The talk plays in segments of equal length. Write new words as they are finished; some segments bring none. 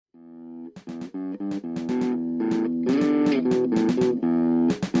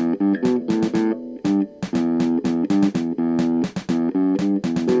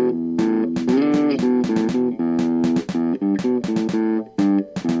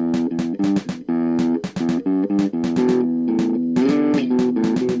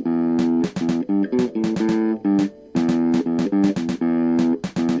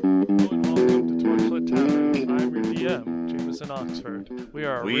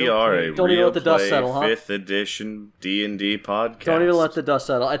We are a Don't even let the dust settle, huh? 5th edition D&D podcast. Don't even let the dust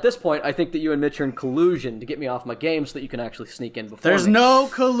settle. At this point, I think that you and Mitch are in collusion to get me off my game so that you can actually sneak in before There's me. no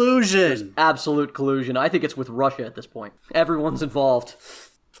collusion. There's absolute collusion. I think it's with Russia at this point. Everyone's involved.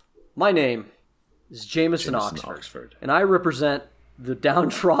 My name is Jameson Oxford, and I represent the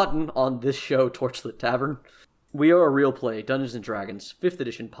downtrodden on this show, Torchlit Tavern. We are a real play Dungeons & Dragons 5th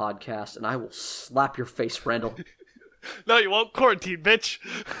edition podcast, and I will slap your face, Randall. No, you won't. Quarantine, bitch.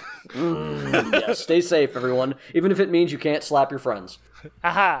 Yeah, stay safe, everyone. Even if it means you can't slap your friends.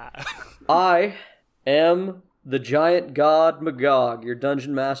 Aha. I am the giant god Magog, your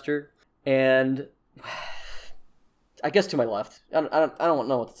dungeon master, and I guess to my left. I don't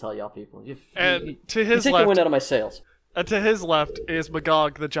know what to tell y'all people. And to his take left, the wind out of my sails. To his left is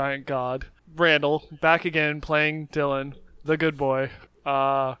Magog, the giant god. Randall, back again, playing Dylan, the good boy.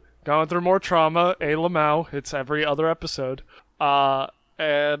 Going through more trauma, a Lamau. It's every other episode.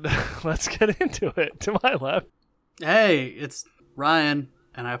 And let's get into it. To my left. Hey, it's Ryan,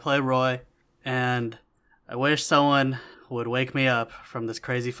 and I play Roy, and I wish someone would wake me up from this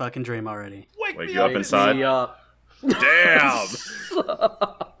crazy fucking dream already. Wake you up inside? Damn!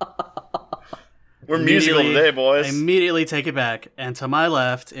 We're musical today, boys. I immediately take it back, and to my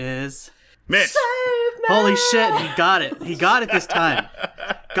left is... Mitch! Holy shit, he got it. He got it this time.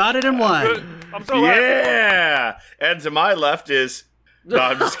 Got it in one. I'm so Yeah! And to my left is... No,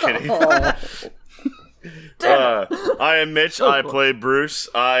 I'm just kidding. I am Mitch. I play Bruce.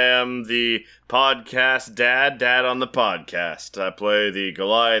 I am the podcast dad on the podcast. I play the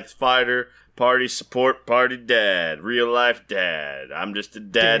Goliath fighter, party support, party dad, real life dad. I'm just a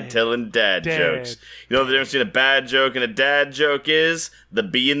dad telling dad jokes. You know the difference between a bad joke and a dad joke is? The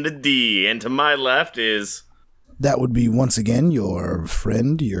B and the D. And to my left is... That would be, once again, your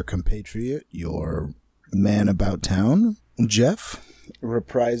friend, your compatriot, your man about town, Jeff,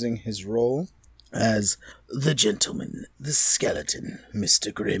 reprising his role as the gentleman, the skeleton,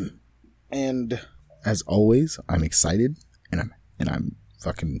 Mr. Grimm. And as always, I'm excited and I'm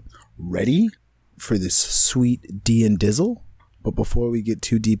fucking ready for this sweet D and Dizzle. But before we get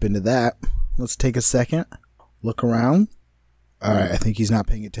too deep into that, let's take a second, look around. All right, I think he's not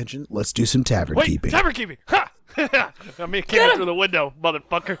paying attention. Let's do some tavern keeping. Tavern keeping! Ha! I mean, came in through the window,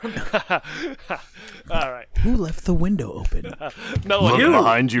 motherfucker. All right. Who left the window open? No, Look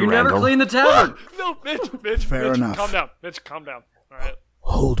behind you, You never Randall. clean the tavern. No, Mitch. Fair Mitch, enough. Calm down. Mitch, calm down. All right.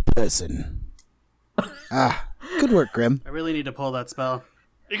 Hold person. Good work, Grim. I really need to pull that spell.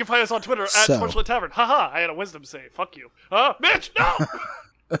 You can find us on Twitter at So- Torchlit Tavern. Haha, I had a wisdom save. Fuck you. Mitch, no!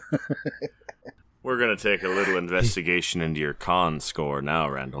 We're going to take a little investigation into your con score now,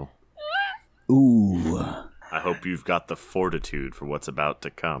 Randall. Ooh. I hope you've got the fortitude for what's about to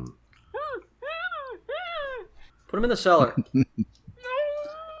come. Put him in the cellar.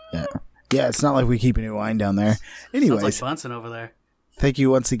 Yeah, it's not like we keep any wine down there. Sounds Anyways, like Bunsen over there. thank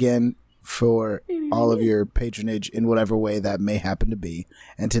you once again for all of your patronage in whatever way that may happen to be.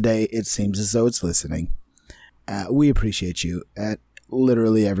 And today, it seems as though it's listening. We appreciate you at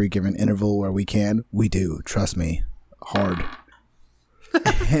literally every given interval where we can. We do. Trust me. Hard.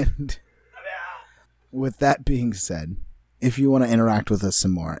 And with that being said, if you want to interact with us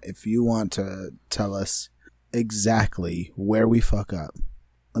some more, if you want to tell us exactly where we fuck up,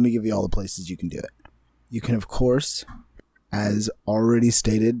 let me give you all the places you can do it. You can, of course, as already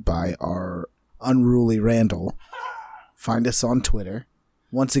stated by our unruly Randall, find us on Twitter.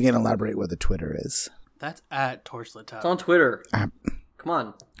 Once again, elaborate what the Twitter is. That's at Torchlit It's Tavern. on Twitter. Come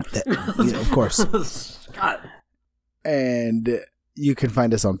on. Of course. God. And you can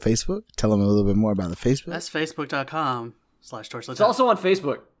find us on Facebook. Tell them a little bit more about the Facebook. That's facebook.com/Torchlit It's also on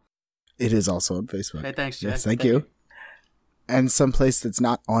Facebook. It is also on Facebook. Hey, thanks, Jack. Yes, thank you. And someplace that's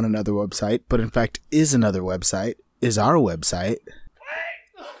not on another website, but in fact is another website, is our website.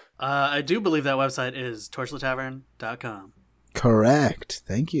 I do believe that website is torchlittavern.com. Correct.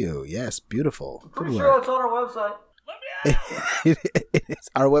 Thank you. Yes, beautiful. Good Pretty work. sure it's on our website. It is.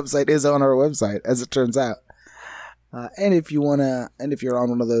 Our website is on our website, as it turns out. And if you're on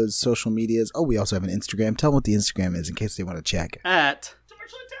one of those social medias, we also have an Instagram. Tell them what the Instagram is in case they want to check. At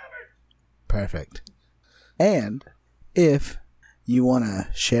Perfect. And if you want to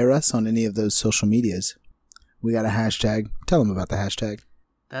share us on any of those social medias, We got a hashtag. Tell them about the hashtag.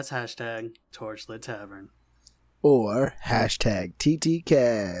 That's hashtag Torchlit Tavern. Or hashtag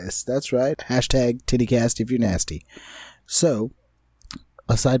TTCast. That's right. Hashtag TittyCast if you're nasty. So,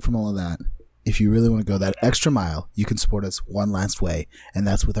 aside from all of that, if you really want to go that extra mile, you can support us one last way, and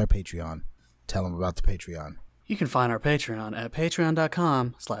that's with our Patreon. Tell them about the Patreon. You can find our Patreon at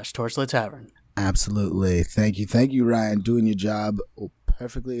patreon.com/Torchlit Tavern. Absolutely. Thank you, Ryan. Doing your job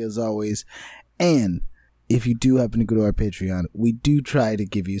perfectly as always. And if you do happen to go to our Patreon, we do try to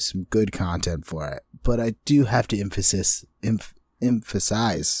give you some good content for it. But I do have to emphasize,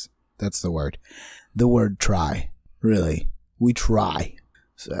 that's the word try. Really. We try.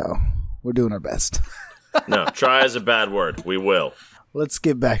 So, we're doing our best. No, try is a bad word. We will. Let's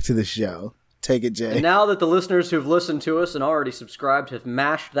get back to the show. Take it, Jay. And now that the listeners who've listened to us and already subscribed have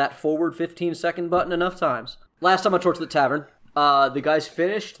mashed that forward 15-second button enough times. Last time on Torchlit Tavern, the guys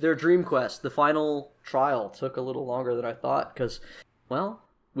finished their dream quest. The final trial took a little longer than I thought because, well,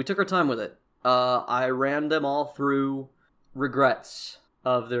 we took our time with it. I ran them all through regrets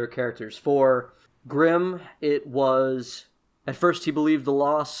of their characters. For Grim, it was, at first he believed the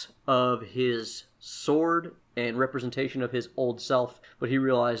loss of his sword and representation of his old self, but he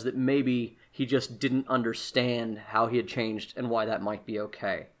realized that maybe he just didn't understand how he had changed and why that might be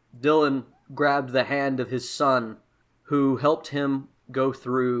okay. Dylan grabbed the hand of his son, who helped him go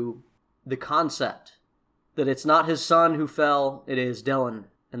through the concept that it's not his son who fell, it is Dylan,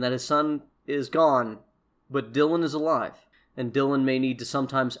 and that his son is gone, but Dylan is alive, and Dylan may need to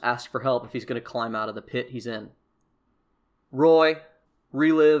sometimes ask for help if he's going to climb out of the pit he's in. Roy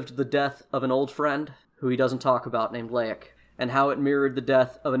relived the death of an old friend, who he doesn't talk about, named Laik, and how it mirrored the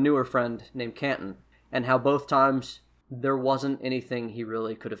death of a newer friend named Canton, and how both times there wasn't anything he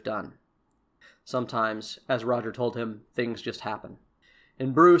really could have done. Sometimes, as Roger told him, things just happen.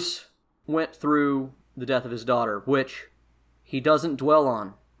 And Bruce went through the death of his daughter, which he doesn't dwell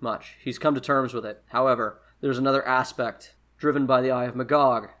on much. He's come to terms with it. However, there's another aspect, driven by the Eye of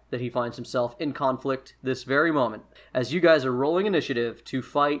Magog, that he finds himself in conflict this very moment, as you guys are rolling initiative to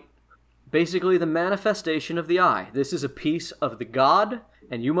fight basically the manifestation of the Eye. This is a piece of the god,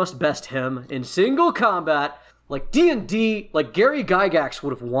 and you must best him in single combat, like D&D, like Gary Gygax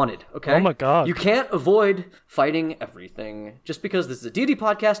would have wanted, okay? Oh my god. You can't avoid fighting everything just because this is a D&D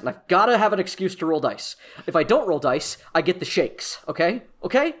podcast, and I've got to have an excuse to roll dice. If I don't roll dice, I get the shakes, okay?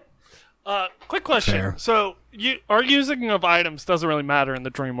 Okay? Quick question. Fair. So, our using of items doesn't really matter in the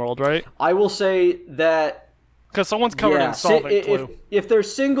dream world, right? I will say that Because someone's covered in solvent glue. if they're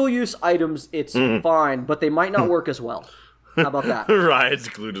single-use items, it's fine, but they might not work as well. How about that? Ryan's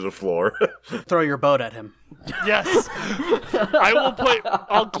glued to the floor. Throw your boat at him. Yes.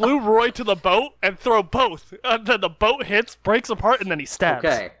 I'll glue Roy to the boat and throw both. And then the boat hits, breaks apart, and then he stabs.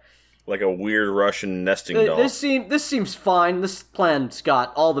 Okay. Like a weird Russian nesting doll. This seems fine. This plan's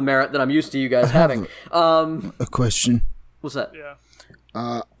got all the merit that I'm used to you guys having. A question. What's that?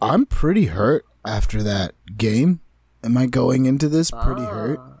 Yeah. I'm pretty hurt after that game. Am I going into this pretty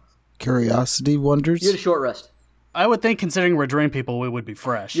hurt? Curiosity wonders. You had a short rest. I would think, considering we're dream people, we would be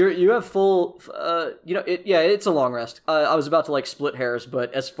fresh. You have full. It's a long rest. I was about to split hairs,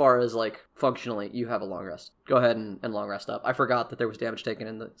 but as far as functionally, you have a long rest. Go ahead and long rest up. I forgot that there was damage taken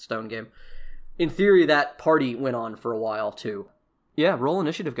in the stone game. In theory, that party went on for a while too. Yeah, roll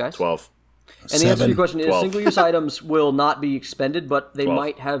initiative, guys. 12. And the answer to your question is 12. single-use items will not be expended, but they 12.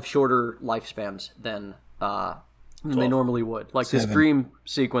 might have shorter lifespans than they normally would. Like this 7. dream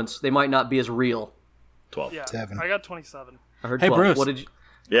sequence, they might not be as real. 12. Yeah. 7. I got 27. I heard Hey, 12. Bruce. What did you?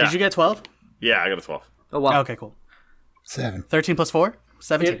 Yeah. Did you get 12? Yeah, I got a 12. Oh wow. Okay, cool. 7. 13 plus 4?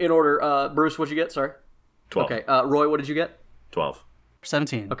 17. In order, Bruce, what'd you get? Sorry. 12. Okay. Roy, what did you get? 12.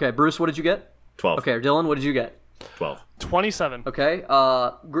 17. Okay. Bruce, what did you get? 12. Okay. Dylan, what did you get? 12. 27. Okay.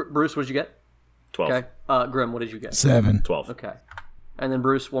 Bruce, what did you get? 12. Okay. Grim, what did you get? 7. 12. Okay. And then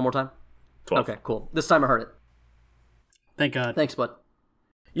Bruce, one more time. 12. Okay. Cool. This time I heard it. Thank God. Thanks, bud.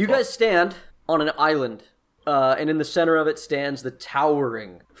 You guys stand on an island, and in the center of it stands the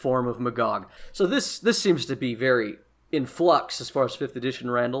towering form of Magog. So this seems to be very in flux as far as 5th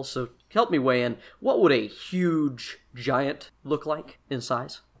edition, Randall. So help me weigh in. What would a huge giant look like in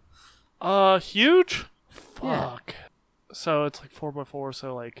size? Huge? Yeah. Fuck. So it's 4x4,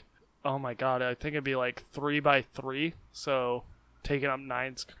 so oh my god, I think it'd be 3x3, so taking up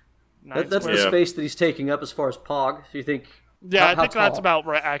 9 That's the squares. Yeah. space that he's taking up as far as Pog. So you think? Yeah, how I think that's tall? about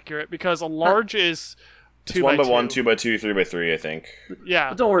right, accurate, because a large is 2 1 by by 1, 2 by 2, 3 by 3, I think. Yeah.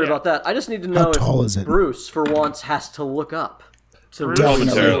 But don't worry yeah. about that. I just need to know tall if is it? Bruce, for once, has to look up to Bruce- really see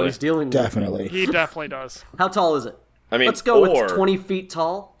Definitely. what he's dealing with. Definitely. He definitely does. How tall is it? I mean, Let's go or, with 20 feet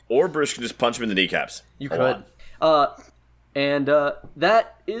tall. Or Bruce can just punch him in the kneecaps. You could. And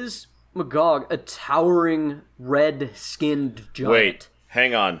that is Magog, a towering, red-skinned giant. Wait,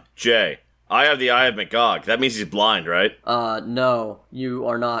 hang on. Jay, I have the Eye of Magog. That means he's blind, right? No, you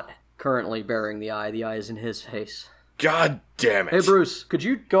are not currently bearing the eye. The eye is in his face. God damn it. Hey, Bruce, could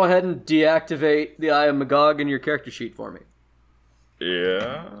you go ahead and deactivate the Eye of Magog in your character sheet for me?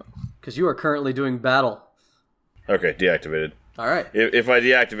 Yeah. Because you are currently doing battle. Okay, deactivated. All right. If I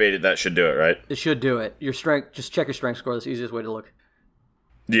deactivate it, that should do it, right? It should do it. Your strength, just check your strength score. That's the easiest way to look.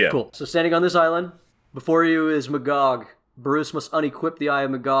 Yeah. Cool. So standing on this island, before you is Magog. Bruce must unequip the Eye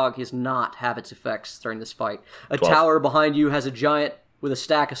of Magog. He does not have its effects during this fight. A 12. tower behind you has a giant with a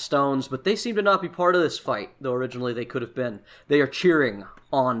stack of stones, but they seem to not be part of this fight, though originally they could have been. They are cheering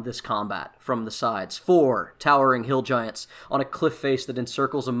on this combat from the sides. 4 towering hill giants on a cliff face that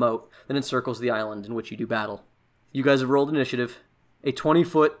encircles a moat, that encircles the island in which you do battle. You guys have rolled initiative. A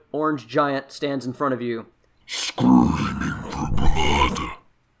 20-foot orange giant stands in front of you.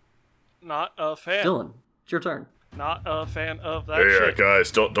 Not a fan. Dylan, it's your turn. Not a fan of that Hey, shit.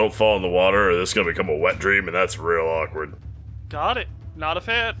 guys, don't fall in the water or this is going to become a wet dream, and that's real awkward. Got it. Not a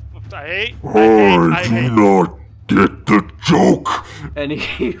fan. I hate. not get the joke. And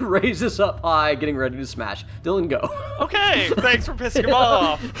he raises up high, getting ready to smash. Dylan, go. Okay, thanks for pissing him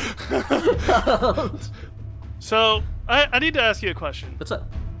off. So, I need to ask you a question. What's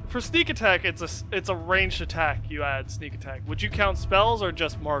up? For sneak attack, it's a ranged attack. You add sneak attack. Would you count spells or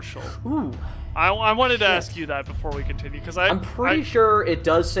just martial? Ooh. I wanted to ask you that before we continue because I'm pretty sure it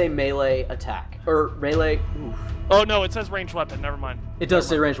does say melee attack. Or melee. Oof. Oh no, it says ranged weapon. Never mind. It does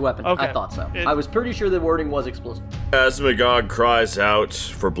say ranged weapon. Okay. I thought so. I was pretty sure the wording was explicit. As Magog cries out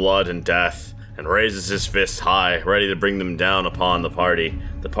for blood and death and raises his fists high, ready to bring them down upon the party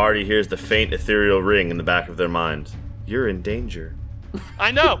hears the faint ethereal ring in the back of their mind. You're in danger.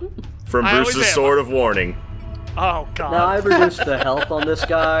 I know. From I always Bruce's am. sword of warning. Oh god. Now, I reduced the health on this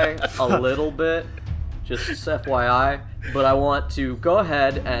guy a little bit, just FYI, but I want to go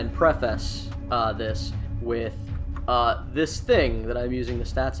ahead and preface this with this thing that I'm using the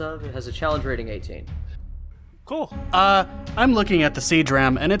stats of. It has a challenge rating 18. Cool. I'm looking at the siege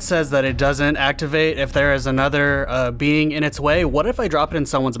ram, and it says that it doesn't activate if there is another being in its way. What if I drop it in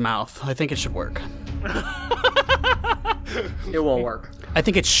someone's mouth? I think it should work. It won't work. I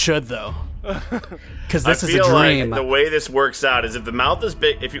think it should, though. Because this I is a feel dream. like the way this works out is if the mouth is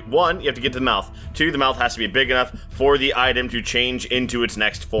big, you have to get to the mouth. 2, the mouth has to be big enough for the item to change into its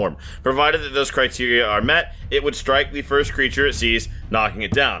next form. Provided that those criteria are met, it would strike the first creature it sees, knocking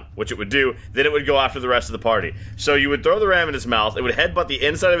it down, which it would do. Then it would go after the rest of the party. So you would throw the ram in his mouth, it would headbutt the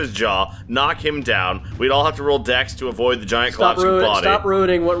inside of his jaw, knock him down. We'd all have to roll dex to avoid the giant collapsing body. Stop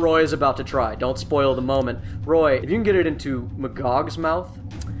ruining what Roy is about to try. Don't spoil the moment. Roy, if you can get it into Magog's mouth,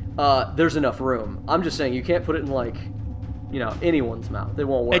 there's enough room. I'm just saying you can't put it in, like, anyone's mouth. It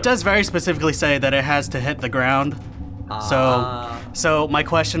won't work. It does very specifically say that it has to hit the ground. So my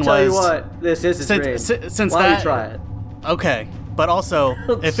question Tell was... you what, this is a dream. Since Why don't that... you try it? Okay, but also,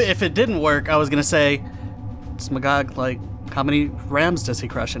 if it didn't work, I was going to say, it's Magog, like, how many rams does he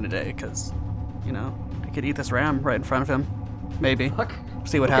crush in a day? Because, I could eat this ram right in front of him. Maybe. Fuck.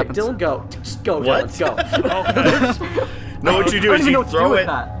 See what Okay, happens. Dylan, go. Just go, What? Dylan, go. No, what you do I is don't even know you what to do throw with it.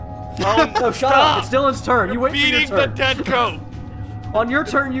 that. No, shut up. It's Dylan's turn. You wait for your Beating the turn. dead coat. On your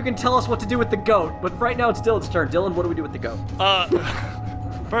turn, you can tell us what to do with the goat, but right now it's Dylan's turn. Dylan, what do we do with the goat?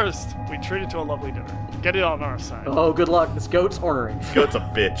 First, we treat it to a lovely dinner. Get it on our side. Oh, good luck. This goat's ornery. Goat's a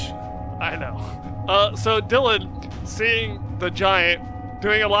bitch. I know. So Dylan, seeing the giant,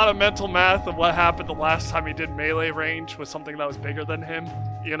 doing a lot of mental math of what happened the last time he did melee range with something that was bigger than him,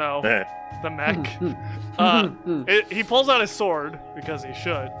 the mech. He pulls out his sword, because he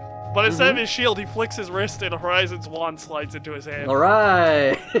should. But instead of his shield, he flicks his wrist and Horizon's wand slides into his hand. All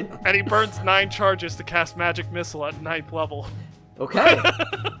right. And he burns 9 charges to cast Magic Missile at 9th level. Okay.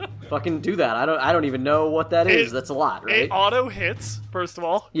 Fucking do that. I don't even know what that is. That's a lot, right? It auto hits, first of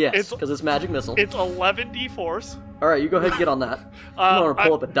all. Yes, because it's magic missile. It's 11 d4s. All right, you go ahead and get on that. I want to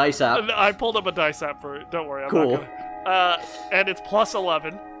pull up a dice app. I pulled up a dice app for it. Don't worry. I'm Cool. not gonna. And it's plus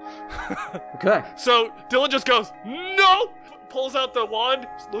 11. Okay. So Dylan just goes, no! Pulls out the wand,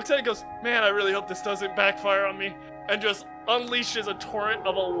 looks at it and goes, man, I really hope this doesn't backfire on me. And just unleashes a torrent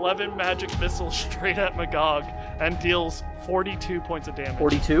of 11 magic missiles straight at Magog and deals 42 points of damage.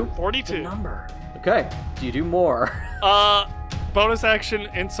 42? 42. Good number. Okay. Do you do more? Bonus action,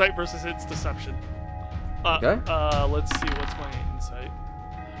 insight versus its deception. Okay. Let's see, what's my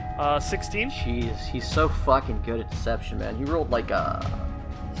insight? 16? Jeez, he's so fucking good at deception, man. He rolled like a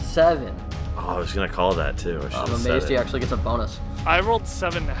 7. Oh, I was gonna call that too. I'm amazed he actually gets a bonus. I rolled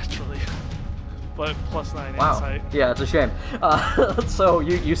 7 naturally, but plus 9 Wow. insight. Yeah, it's a shame. So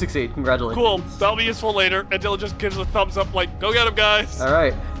you succeed. Congratulations. Cool. That'll be useful later. And Dylan just gives a thumbs up, like, go get him, guys. All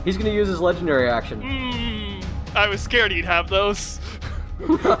right. He's gonna use his legendary action. I was scared he'd have those.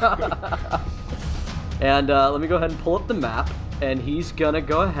 And let me go ahead and pull up the map. And he's gonna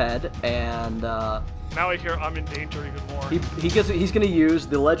go ahead and Now I hear I'm in danger even more. he's gonna use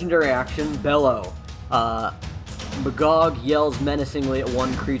the legendary action Bellow. Magog yells menacingly at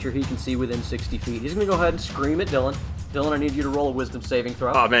one creature he can see within 60 feet. He's gonna go ahead and scream at Dylan. Dylan, I need you to roll a wisdom saving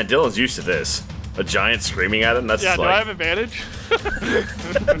throw. Oh man, Dylan's used to this. A giant screaming at him. That's Yeah, like. do I have advantage?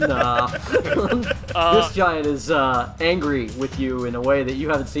 Nah. This giant is angry with you in a way that you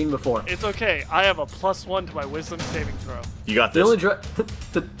haven't seen before. It's okay. I have a +1 to my wisdom saving throw. You got The this. only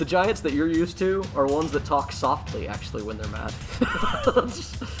the giants that you're used to are ones that talk softly, actually, when they're mad. That's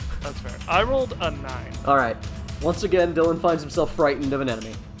fair. I rolled a 9. All right. Once again, Dylan finds himself frightened of an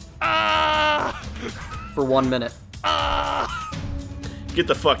enemy Ah! for 1 minute. Get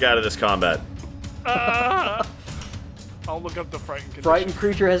the fuck out of this combat. I'll look up the frightened condition. Frightened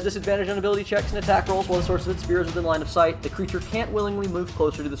creature has disadvantage on ability checks and attack rolls while the source of its fear is within line of sight. The creature can't willingly move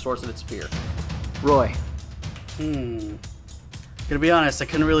closer to the source of its fear. Roy. Gonna be honest, I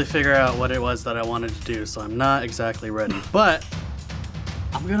couldn't really figure out what it was that I wanted to do, so I'm not exactly ready. But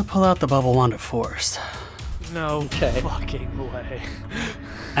I'm gonna pull out the Bubble Wand of Force, No Okay. fucking way.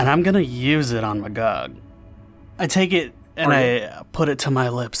 and I'm gonna use it on Magog. I take it and I put it to my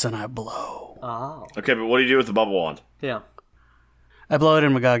lips and I blow. Oh. Okay, but what do you do with the bubble wand? Yeah. I blow it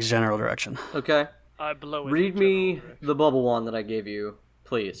in Magog's general direction. Okay. I blow it. Read me the bubble wand that I gave you,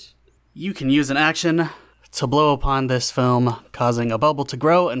 please. You can use an action to blow upon this film, causing a bubble to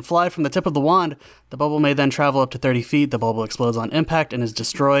grow and fly from the tip of the wand. The bubble may then travel up to 30 feet. The bubble explodes on impact and is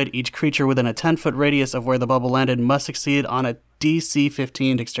destroyed. Each creature within a 10-foot radius of where the bubble landed must succeed on a DC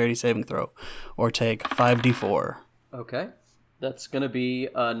 15 dexterity saving throw, or take 5d4. Okay. That's gonna be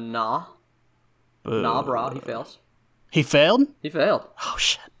a nah. Boo. Nah, brah. He fails. He failed? He failed. Oh,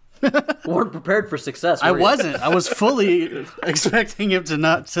 shit. Weren't prepared for success. I were you? wasn't. I was fully expecting him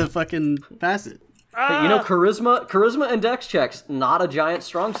to fucking pass it. Hey, you know, charisma and dex checks, not a giant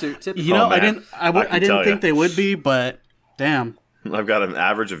strong suit. Typically. You know, man. I can didn't tell think ya. they would be, but damn. I've got an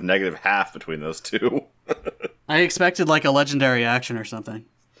average of -0.5 between those two. I expected like a legendary action or something.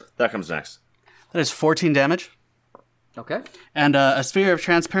 That comes next. That is 14 damage. Okay. And a sphere of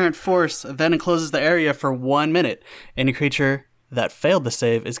transparent force then encloses the area for 1 minute. Any creature that failed the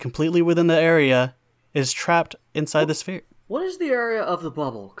save is completely within the area, is trapped inside the sphere. What is the area of the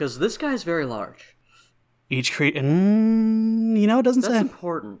bubble? Because this guy's very large. Each creature, it doesn't That's say.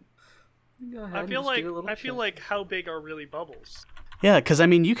 important. Go ahead I and feel just like do a little check. how big are really bubbles? Yeah, because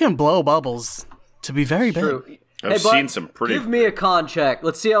you can blow bubbles to be very big. True. I've Hey, bud, seen some pretty. Give me a con check.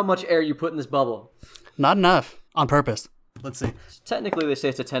 Let's see how much air you put in this bubble. Not enough on purpose. Let's see. Technically, they say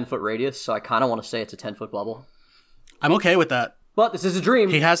it's a 10-foot radius, so I kind of want to say it's a 10-foot bubble. I'm okay with that. But this is a dream.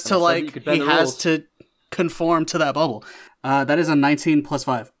 He has and I to said that you could bend he the has rules. to conform to that bubble. That is a 19 plus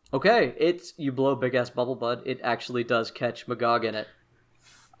 5. Okay, you blow a big ass bubble, bud. It actually does catch Magog in it.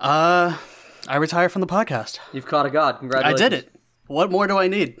 I retire from the podcast. You've caught a god. I Congratulations. did it. What more do I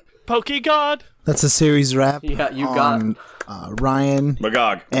need? Pokey God! That's a series wrap. Yeah, you got on Ryan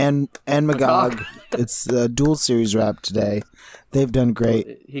Magog. and Magog. It's a dual series wrap today. They've done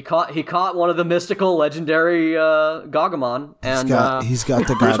great. He caught one of the mystical, legendary Gogamon, and He's got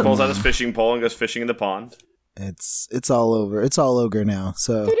the Bruce god. pulls out his fishing pole and goes fishing in the pond. It's all over. It's all ogre now.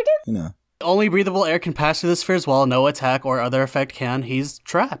 So Only breathable air can pass through the sphere's wall. No attack or other effect can. He's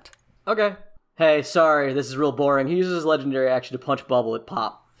trapped. okay. Hey, sorry, this is real boring. He uses his legendary action to punch bubble at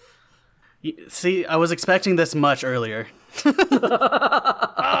pop. See, I was expecting this much earlier.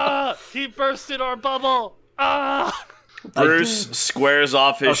 He bursted our bubble! Ah! Bruce squares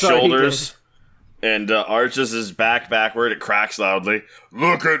off his sorry, he shoulders and arches his back backward. It cracks loudly.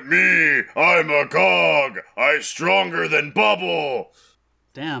 Look at me! I'm a Gog! I'm stronger than Bubble!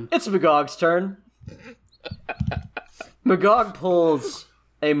 Damn. It's Magog's turn. Magog pulls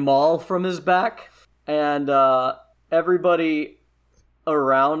a maul from his back, and everybody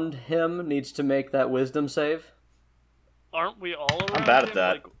around him needs to make that wisdom save. Aren't we all around bad at him?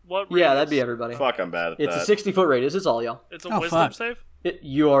 that. Like, what Yeah, radius? that'd be everybody. Fuck, I'm bad at It's that. a 60-foot radius. It's all y'all. It's a Oh, wisdom fuck. save?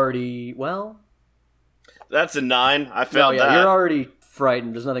 You already... Well... That's a 9. I No, failed yeah, that. you're already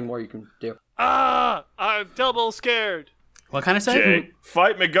frightened. There's nothing more you can do. Ah! I'm double scared. What kind of save? Jay,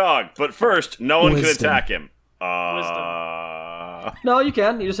 fight Magog, but first, no one Wisdom. can attack him. No, you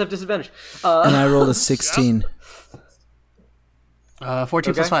can. You just have disadvantage. And I rolled a 16.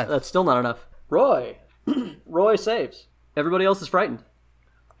 14 plus 5. That's still not enough. Roy. Roy saves. Everybody else is frightened.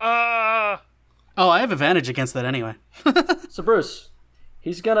 Oh, I have advantage against that anyway. So Bruce,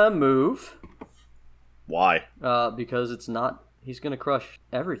 he's gonna move. Why? Because it's not. He's gonna crush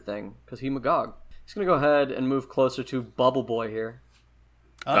everything. Because he's Magog. He's gonna go ahead and move closer to Bubble Boy here.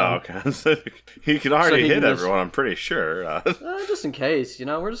 Oh, okay. He can already hit everyone, I'm pretty sure. Just in case,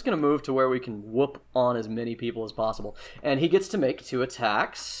 we're just going to move to where we can whoop on as many people as possible. And he gets to make 2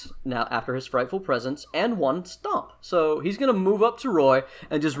 attacks now after his frightful presence and 1 stomp. So he's going to move up to Roy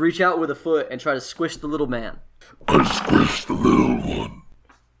and just reach out with a foot and try to squish the little man. I squished the little one.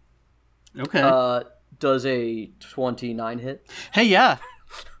 Okay. Does a 29 hit? Hey, yeah.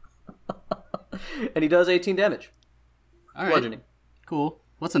 And he does 18 damage. All right. Bludgeoning. Cool.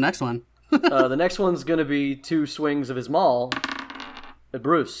 What's the next one? The next one's going to be 2 swings of his maul at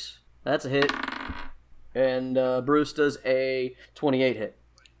Bruce. That's a hit. And Bruce does a 28 hit.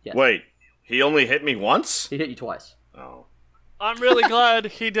 Yes. Wait, he only hit me once? He hit you twice. Oh. I'm really glad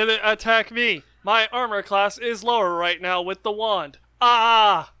he didn't attack me. My armor class is lower right now with the wand.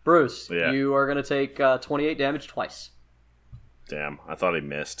 Bruce, Yeah. you are going to take 28 damage twice. Damn, I thought he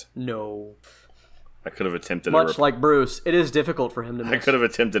missed. No. I could have attempted Much like Bruce, it is difficult for him to miss. I could have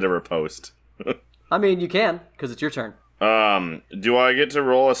attempted a riposte. I mean, you can, because it's your turn. Do I get to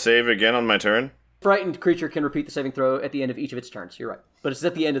roll a save again on my turn? Frightened creature can repeat the saving throw at the end of each of its turns. You're right. But it's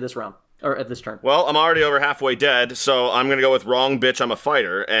at the end of this round. Or at this turn. Well, I'm already over halfway dead, so I'm going to go with wrong bitch, I'm a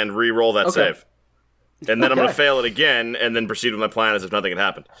fighter, and re-roll that save. And then I'm going to fail it again, and then proceed with my plan as if nothing had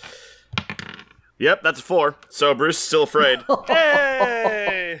happened. Yep, that's a 4. So Bruce is still afraid.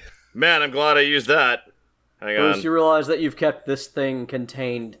 Hey! Man, I'm glad I used that. Hang on. Bruce, you realize that you've kept this thing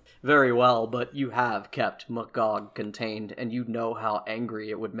contained very well, but you have kept Magog contained, and you know how angry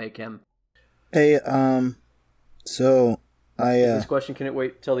it would make him. Hey, so This question, can it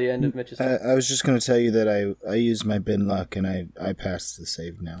wait till the end of Mitch's turn? I was just going to tell you that I used my bin luck and I passed the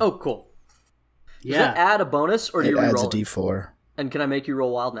save now. Oh, cool. Does Yeah. that add a bonus, or do It you adds re-roll a D4. And can I make you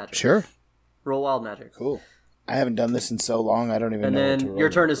roll wild magic? Sure. Roll wild magic. Cool. I haven't done this in so long, I don't even And know what to then roll. your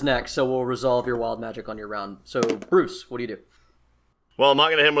turn is next, so we'll resolve your wild magic on your round. So, Bruce, what do you do? Well, I'm not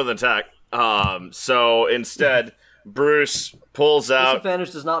going to hit him with an attack. So instead, Bruce pulls out...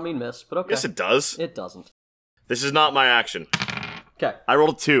 Disadvantage does not mean miss, but okay. Yes, it does. It doesn't. This is not my action. Okay. I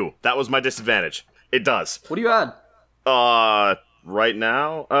rolled a 2. That was my disadvantage. It does. What do you add? Right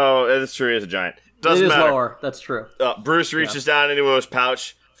now? Oh, it's true, he is a giant. Doesn't It is matter. lower. That's true. Bruce reaches down into his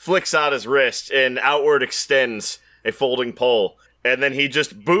pouch, flicks out his wrist, and outward extends a folding pole. And then he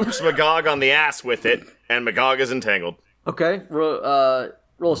just boops Magog on the ass with it, and Magog is entangled. Okay. Roll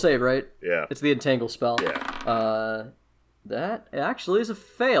a save, right? Yeah. It's the entangle spell. Yeah. That actually is a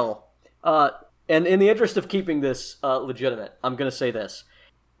fail. And in the interest of keeping this legitimate, I'm going to say this.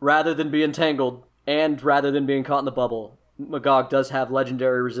 Rather than be entangled, and rather than being caught in the bubble, Magog does have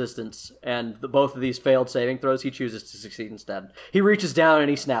legendary resistance, and both of these failed saving throws, he chooses to succeed instead. He reaches down and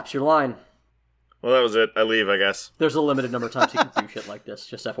he snaps your line. Well, that was it. I leave, I guess. There's a limited number of times he can do shit like this,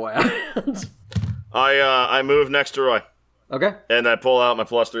 just FYI. I move next to Roy, Okay. and I pull out my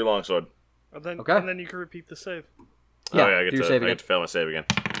 +3 longsword. And then, Okay. and then you can repeat the save. Yeah, Oh yeah, I do your save get again. to fail my save again.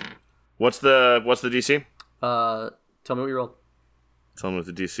 What's the DC? Tell me what you rolled. Tell me what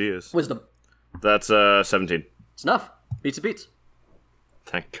the DC is. Wisdom. That's 17. It's enough. Beats it beats.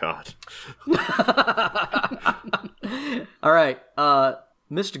 Thank God. All right,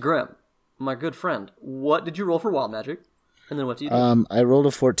 Mr. Grimm, my good friend, what did you roll for wild magic? And then what do you do? I rolled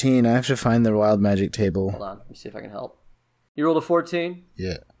a 14. I have to find the wild magic table. Hold on, let me see if I can help. You rolled a 14?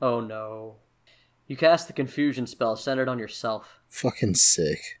 Yeah. Oh no. You cast the confusion spell centered on yourself. Fucking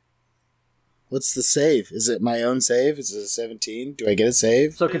sick. What's the save? Is it my own save? Is it a 17? Do I get a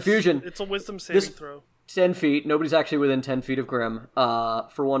save? So confusion, It's a wisdom saving throw. 10 feet, nobody's actually within 10 feet of Grimm.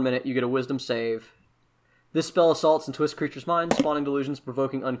 For 1 minute, you get a wisdom save. This spell assaults and twists creatures' minds, spawning delusions,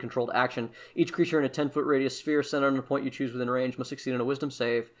 provoking uncontrolled action. Each creature in a 10-foot radius sphere centered on a point you choose within range must succeed on a wisdom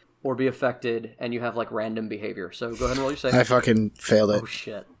save or be affected, and you have, random behavior. So go ahead and roll your save. I fucking failed it. Oh,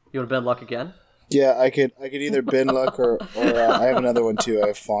 shit. You want to bend luck again? Yeah, I could either bin luck or I have another one too. I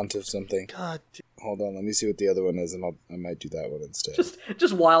have font of something. God. Hold on, let me see what the other one is, and I might do that one instead.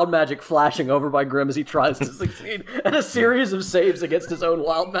 Just wild magic flashing over by Grimm as he tries to succeed at a series of saves against his own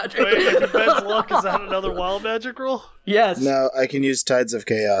wild magic. Wait, if it bends luck, is that another wild magic roll? Yes. No, I can use Tides of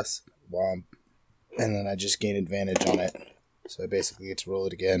Chaos. Womp. And then I just gain advantage on it. So I basically get to roll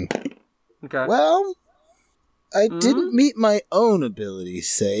it again. Okay. Well, I didn't meet my own ability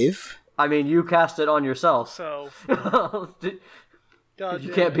save. I mean, you cast it on yourself. So, You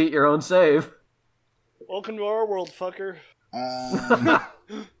God can't beat your own save. Welcome to our world, fucker.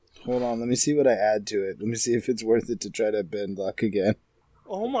 Hold on, let me see what I add to it. Let me see if it's worth it to try to bend luck again.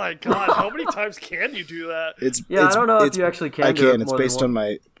 Oh my god, how many times can you do that? I don't know if you actually can. I do can. it It's more based than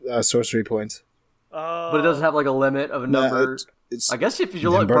on my sorcery points. But it doesn't have like a limit of a number. It's I guess if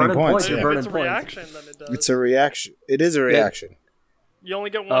you're Yeah, burning burning points, points, you're yeah. If burning it's a points. reaction, then it does. It's a reaction. It is a reaction. You only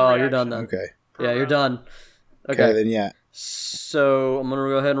get one Oh, reaction. you're done then. Okay. Yeah, you're done. Okay, then yeah. So I'm gonna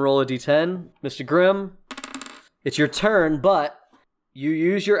go ahead and roll a d10, Mr. Grimm. It's your turn, but you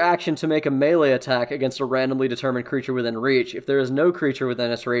use your action to make a melee attack against a randomly determined creature within reach. If there is no creature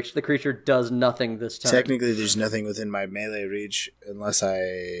within its reach, the creature does nothing this turn. Technically, there's nothing within my melee reach unless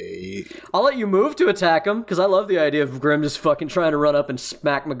I'll let you move to attack him, because I love the idea of Grimm just fucking trying to run up and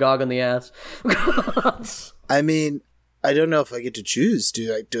smack Magog on the ass. I mean, I don't know if I get to choose.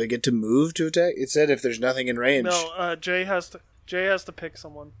 Do I get to move to attack? It said if there's nothing in range. No, Jay has to pick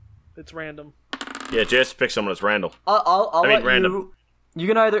someone. It's random. Yeah, Jay has to pick someone that's Randall. I'll let random. You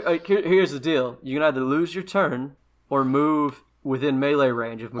can either... here's the deal. You can either lose your turn or move within melee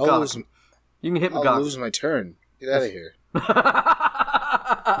range of Magog. You can hit Magog. I'll lose my turn. Get out of here.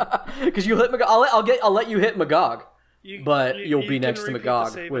 Because you hit Magog. I'll let you hit Magog. But you'll be can next to repeat Magog,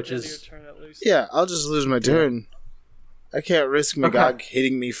 the save which at the end of is... your turn at least. Yeah, I'll just lose my turn. I can't risk Magog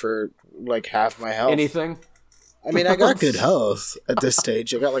hitting me for like half my health. Anything? I mean, I got good health at this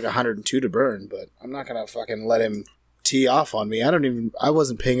stage. I got like 102 to burn, but I'm not gonna fucking let him tee off on me. I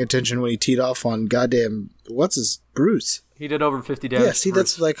wasn't paying attention when he teed off on goddamn Bruce. He did over 50 damage. Yeah, see,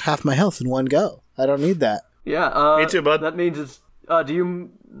 that's like half my health in one go. I don't need that. Yeah, Me too, bud. That means it's...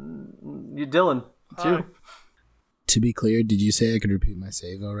 you Dylan, too. To be clear, did you say I could repeat my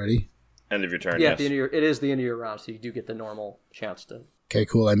save already? End of your turn, Yeah, yes. at the end of it is the end of your round, so you do get the normal chance to... Okay,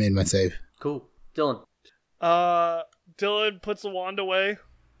 cool. I made my save. Cool. Dylan. Dylan puts the wand away,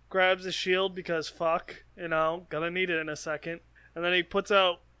 grabs his shield because fuck, gonna need it in a second. And then he puts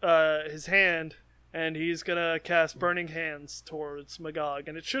out his hand, and he's gonna cast Burning Hands towards Magog,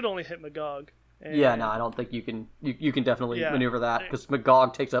 and it should only hit Magog. And Yeah, no, I don't think you can... You can definitely maneuver that, because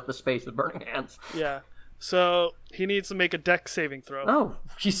Magog takes up the space with Burning Hands. Yeah. So he needs to make a dex saving throw. Oh,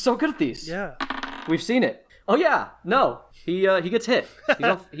 he's so good at these. Yeah. We've seen it. Oh, yeah. No. He gets hit.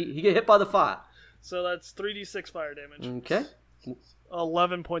 He get hit by the fire. So that's 3d6 fire damage. Okay.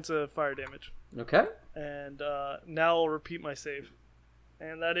 11 points of fire damage. Okay. And now I'll repeat my save.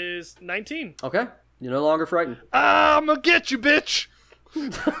 And that is 19. Okay. You're no longer frightened. I'm gonna get you, bitch!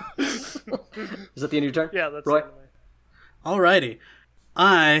 Is that the end of your turn? Yeah, that's Roy? it. Alrighty.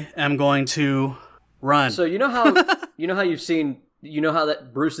 I am going to run. So you know how you've seen... You know how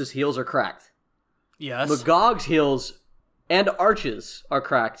that Bruce's heels are cracked? Yes. Magog's heels and arches are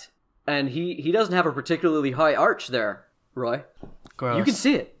cracked. And he doesn't have a particularly high arch there, Roy. Gross. You can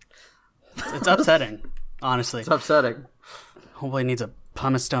see it. It's upsetting, honestly. It's upsetting. Hopefully it needs a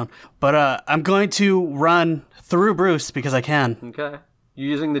pumice stone. But I'm going to run through Bruce because I can. Okay. You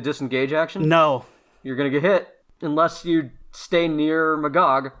using the disengage action? No. You're gonna get hit unless you stay near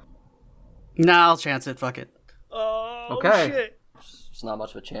Magog. Nah, I'll chance it. Fuck it. Oh, Okay. shit. It's not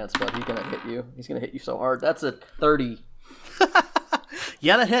much of a chance, but he's gonna hit you. He's gonna hit you so hard. That's a 30.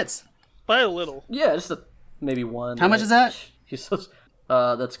 Yeah, that hits. By a little. Yeah, just maybe one. How much is that? He's so,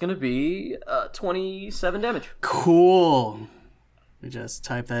 that's gonna be 27 damage. Cool. Let me just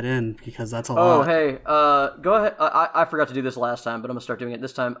type that in because that's a Oh, lot. hey, go ahead. I forgot to do this last time, but I'm gonna start doing it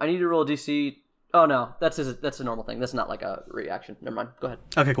this time. I need to roll a DC. Oh no, that's a normal thing. That's not like a reaction. Never mind. Go ahead.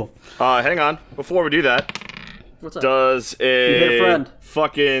 Okay, cool. Hang on. Before we do that, What's up? does hit a friend.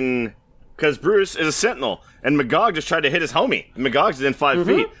 fucking... Because Bruce is a sentinel, and Magog just tried to hit his homie. Magog's within 5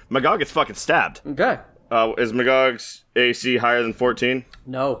 feet. Magog gets fucking stabbed. Okay. Is Magog's AC higher than 14?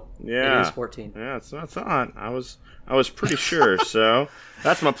 No. Yeah. It is 14. Yeah, that's what I thought. I was pretty sure. So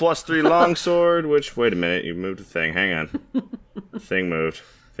that's my +3 longsword. Which, wait a minute, you moved the thing. Hang on. Thing moved,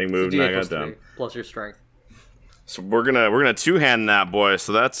 and I got dumb. Plus your strength. So we're gonna two-hand that boy.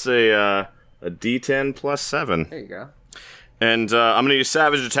 So that's a D10 plus 7. There you go. And I'm gonna use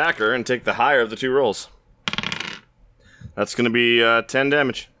Savage Attacker and take the higher of the two rolls. That's gonna be 10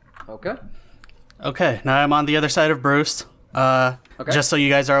 damage. Okay. Okay, now I'm on the other side of Bruce. Just so you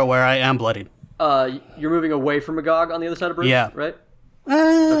guys are aware, I am bloodied. You're moving away from Magog on the other side of Bruce? Yeah. Right?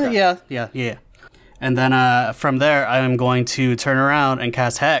 Yeah. And then from there, I'm going to turn around and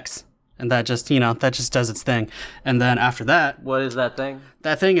cast Hex. And that just does its thing. And then after that, What is that thing?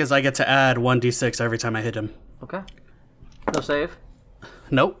 that thing is I get to add 1d6 every time I hit him. Okay. No save?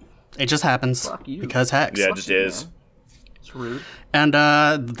 Nope. It just happens. Fuck you. Because Hex. Yeah, it just is. It's rude. And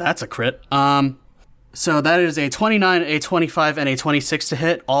that's a crit. So that is a 29, a 25, and a 26 to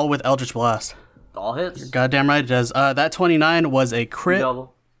hit, all with Eldritch Blast. All hits. Goddamn right it does. That 29 was a crit.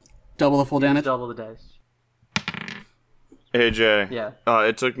 Double. Double the full damage. Double the dice. Hey Jay. Yeah.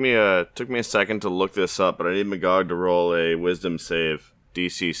 It took me a second to look this up, but I need Magog to roll a Wisdom save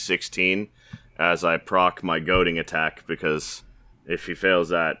DC 16 as I proc my goading attack, because if he fails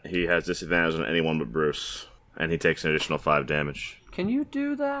that, he has disadvantage on anyone but Bruce, and he takes an additional 5 damage. Can you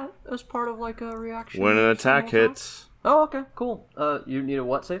do that as part of like a reaction? When an attack hits. Oh, okay, cool. You need a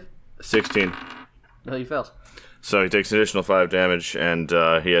what save? 16. No, he fails. So he takes an additional 5 damage, and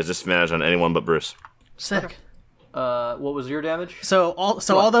he has disadvantage on anyone but Bruce. Sick. What was your damage? So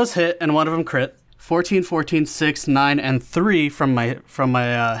all those hit, and one of them crit. 14, 14, 6, 9, and 3 from my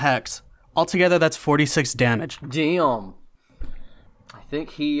hex. Altogether, that's 46 damage. Damn. I think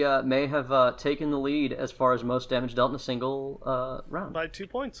he may have taken the lead as far as most damage dealt in a single round. By 2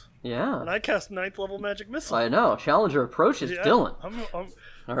 points. Yeah. And I cast 9th level magic missile. I know. Challenger approaches Dylan.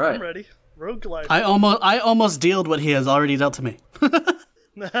 All right. I'm ready. Rogue Glide. I almost dealed what he has already dealt to me.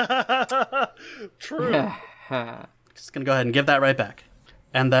 True. Just gonna go ahead and give that right back.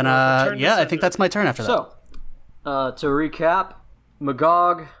 And then, I think that's my turn after that. So, to recap,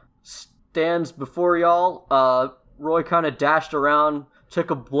 Magog stands before y'all. Roy kind of dashed around,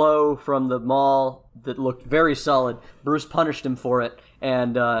 took a blow from the maul that looked very solid. Bruce punished him for it,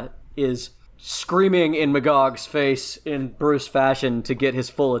 and is screaming in Magog's face in Bruce fashion to get his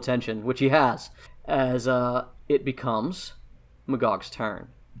full attention, which he has, as it becomes Magog's turn.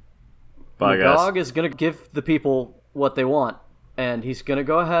 Bye, Magog guys. is going to give the people what they want, and he's going to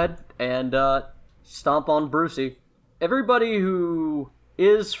go ahead and stomp on Brucey. Everybody who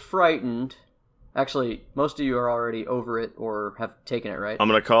is frightened, actually, most of you are already over it or have taken it, right? I'm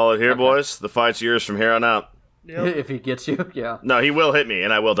going to call it here, boys. The fight's yours from here on out. Yep. If he gets you, yeah. No, he will hit me,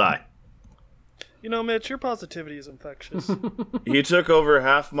 and I will die. You know, Mitch, your positivity is infectious. He took over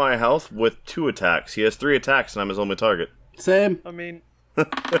half my health with 2 attacks. He has 3 attacks, and I'm his only target. Same. I mean,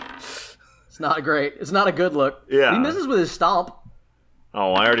 It's not great. It's not a good look. Yeah. He misses with his stomp.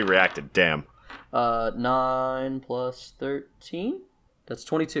 Oh, I already reacted. Damn. 9 plus 13? That's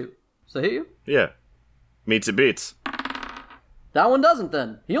 22. Does that hit you? Yeah. Meets it beats. That one doesn't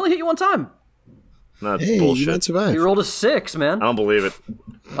then. He only hit you one time. That's Hey, you bullshit. might survive. He rolled a 6, man. I don't believe it.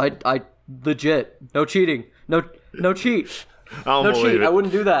 I legit. No cheating. No cheat. I don't No believe cheat. it. I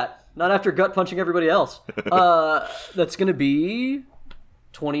wouldn't do that. Not after gut punching everybody else. That's gonna be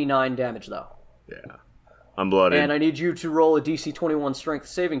 29 damage though. Yeah. I'm bloody. And I need you to roll a DC 21 strength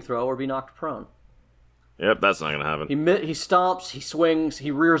saving throw or be knocked prone. Yep, that's not going to happen. He stomps, he swings,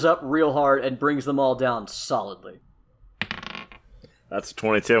 he rears up real hard and brings them all down solidly. That's a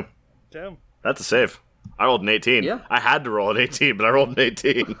 22. damn. That's a save. I rolled an 18. Yeah. I had to roll an 18, but I rolled an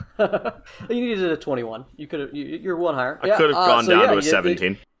 18. You needed a 21. You could have. You're one higher. I could have gone down to a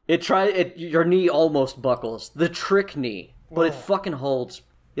 17. Your knee almost buckles. The trick knee, but it fucking holds.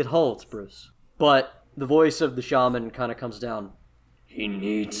 It holds, Bruce. But the voice of the shaman kind of comes down. He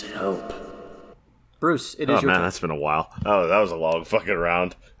needs help. Bruce, it is Oh, your man, turn. that's been a while. Oh, that was a long fucking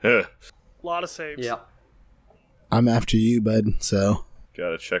round. Ugh. A lot of saves. Yeah. I'm after you, bud, so.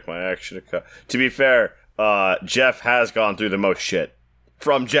 Gotta check my action. To be fair, Jeff has gone through the most shit.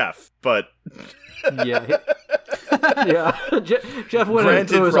 From Jeff, but... Yeah. Yeah. Jeff went Granted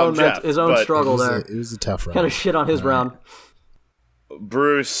through from Jeff, his own but- struggle there. It was a tough round. Kind of shit on his round.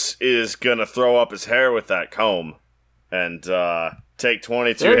 Bruce is gonna throw up his hair with that comb and take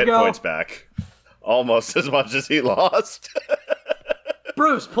 22 There you hit go. points back. Almost as much as he lost.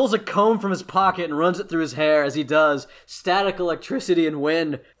 Bruce pulls a comb from his pocket and runs it through his hair. As he does, static electricity and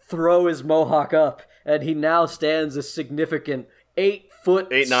wind throw his mohawk up, and he now stands a significant 8 foot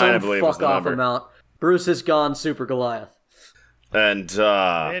 8'9", I believe, was fuck the off number. amount. Bruce has gone Super Goliath. And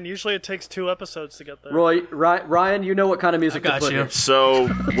And usually it takes 2 episodes to get there. Ryan, you know what kind of music I got to put you. here. so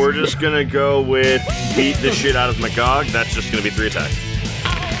we're just gonna go with beat the shit out of Magog. That's just gonna be 3 attacks.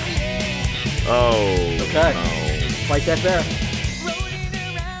 Oh. Okay. No. Fight that bear.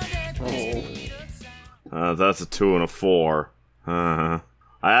 That's a 2 and a 4. I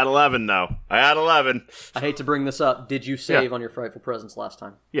had 11 though. I had 11. I hate to bring this up. Did you save Yeah. on your Frightful Presence last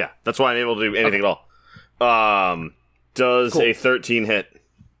time? Yeah, that's why I'm able to do anything at all. Does Cool. a 13 hit?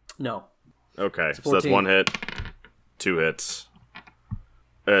 No. Okay, so that's 14. 1 hit, 2 hits.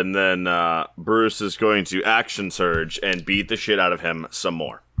 And then Bruce is going to action surge and beat the shit out of him some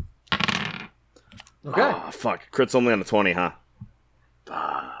more. Okay. Ah, fuck. Crit's only on a 20, huh?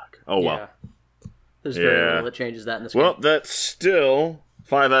 Fuck. Oh, well. Yeah. There's very Yeah. little that changes that in this Well, game. that's still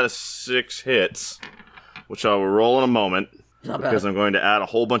 5 out of 6 hits, which I will roll in a moment. Not bad. Because I'm going to add a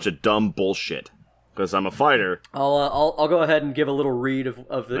whole bunch of dumb bullshit. because I'm a fighter. I'll go ahead and give a little read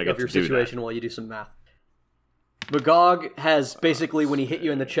of your situation while you do some math. Magog has basically, when he hit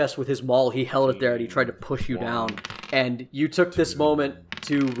you in the chest with his maul, he held it there and he tried to push you down. And you took this moment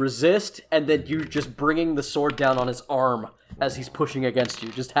to resist, and then you just bringing the sword down on his arm as he's pushing against you,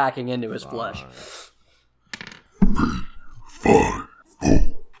 just hacking into his flesh. 5,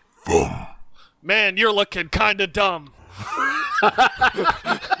 4, Man, you're looking kinda dumb.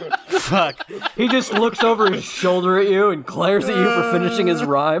 Fuck. He just looks over his shoulder at you and glares at you for finishing his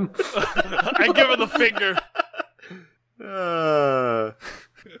rhyme. I give her the finger.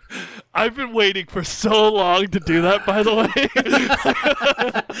 I've been waiting for so long to do that, by the way.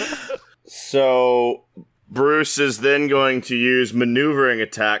 So, Bruce is then going to use maneuvering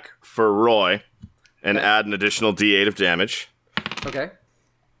attack for Roy and add an additional D8 of damage. Okay.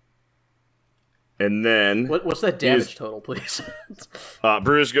 And then... What's that damage total, please?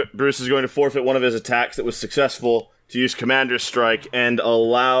 Bruce is going to forfeit one of his attacks that was successful to use Commander's Strike and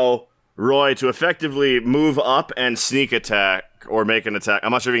allow Roy to effectively move up and sneak attack or make an attack.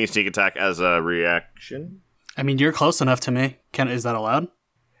 I'm not sure if he can sneak attack as a reaction. I mean, you're close enough to me. Is that allowed?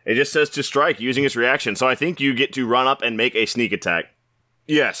 It just says to strike using its reaction, so I think you get to run up and make a sneak attack.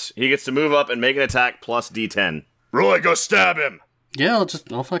 Yes, he gets to move up and make an attack plus D10. Roy, go stab him! Yeah,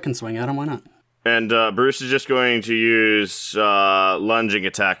 I'll fucking swing at him, why not? And Bruce is just going to use lunging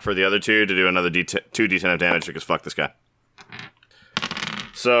attack for the other two to do another 2d10 of damage because fuck this guy.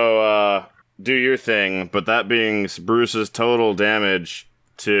 So, do your thing, but that brings Bruce's total damage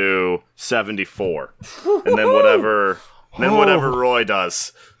to 74. And then whatever Roy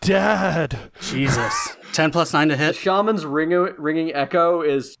does. Dad! Jesus. 10 plus 9 to hit. Shaman's ringing echo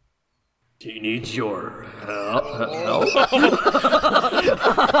is... He needs your help.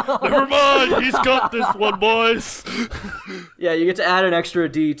 Never mind, he's got this one, boys. Yeah, you get to add an extra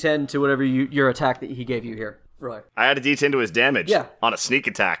D10 to whatever your attack that he gave you here, Roy. I add a D10 to his damage. Yeah. On a sneak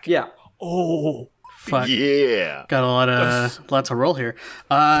attack. Yeah. Oh, Fuck. Yeah. Got a lot to roll here.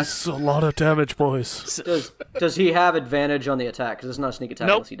 that's a lot of damage, boys. Does he have advantage on the attack? Because it's not a sneak attack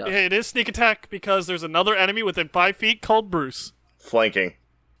Nope, unless he does. it is sneak attack because there's another enemy within 5 feet called Bruce. Flanking.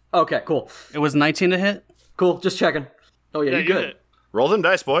 Okay, cool. It was 19 to hit? Cool, just checking. Oh yeah, you're good. hit. Roll them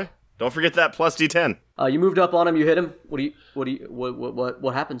dice, boy. Don't forget that plus D10. You moved up on him, you hit him.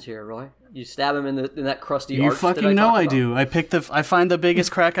 What happens here, Roy? You stab him in that crusty You arch that fucking know I talked do. I find the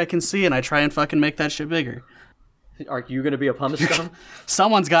biggest crack I can see and I try and fucking make that shit bigger. about? Are you gonna be a pumice stone?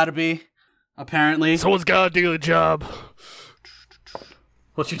 Someone's gotta be, apparently. Someone's gotta do the job.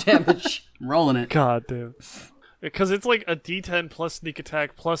 What's your damage? I'm rolling it. God damn. Because it's like a D10 plus sneak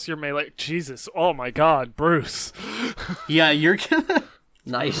attack plus your melee. Jesus, oh my god, Bruce. Yeah, you're gonna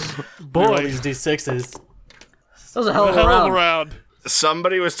Nice. roll Boy, these D6s. That was a hell of a hell of round. a round.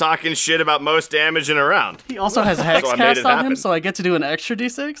 Somebody was talking shit about most damage in a round. He also has Hex So I made cast it on him, happen. so I get to do an extra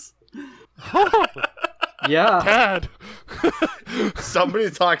D6? Yeah. Dad. Somebody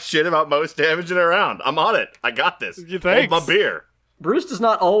talked shit about most damage in a round. I'm on it. I got this. Hold thanks. my beer. Bruce does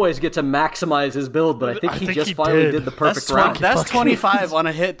not always get to maximize his build, but I think he just finally did the perfect round. That's 25 on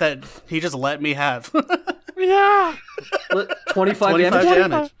a hit that he just let me have. Yeah. 25 25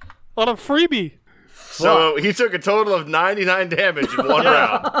 damage? damage. On a freebie. So he took a total of 99 damage in one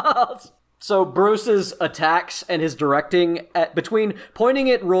round. So Bruce's attacks and his directing, between pointing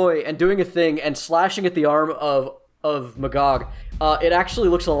at Roy and doing a thing and slashing at the arm of Magog, it actually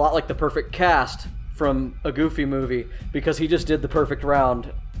looks a lot like the perfect cast from a Goofy movie, because he just did the perfect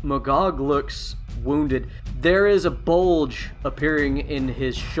round. Magog looks wounded. There is a bulge appearing in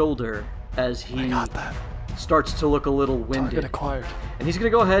his shoulder as he starts to look a little winded. Target acquired. And he's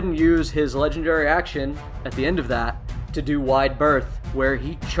going to go ahead and use his legendary action at the end of that to do Wide Berth, where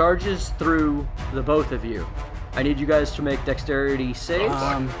he charges through the both of you. I need you guys to make dexterity saves.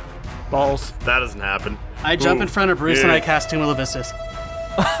 Balls. That doesn't happen. I jump in front of Bruce and Yeah. I cast Tumulavistus.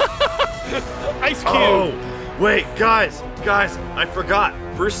 Ice Cube. Oh, wait, guys, I forgot.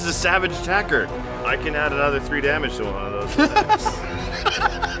 Bruce is a savage attacker. I can add another 3 damage to one of those attacks.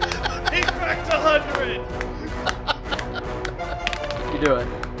 He cracked 100. You do it.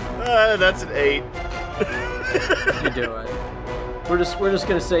 That's an 8. You do it. We're just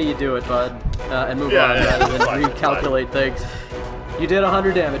gonna say you do it, bud, and move Yeah, on yeah. rather than Fine, recalculate things. You did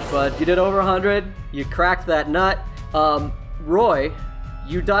 100 damage, bud. You did over 100. You cracked that nut. Roy,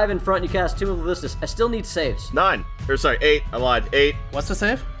 you dive in front and you cast Tumulavistus. I still need saves. 9. Or sorry, 8. I lied. 8. What's the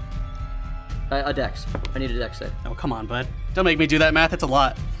save? A dex. I need a dex save. Oh, come on, bud. Don't make me do that math. It's a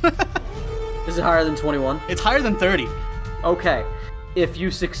lot. Is it higher than 21? It's higher than 30. Okay. If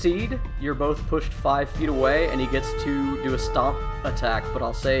you succeed, you're both pushed 5 feet away, and he gets to do a stomp attack. But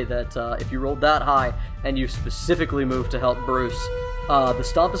I'll say that if you rolled that high and you specifically move to help Bruce, the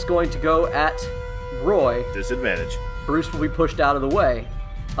stomp is going to go at Roy. Disadvantage. Bruce will be pushed out of the way.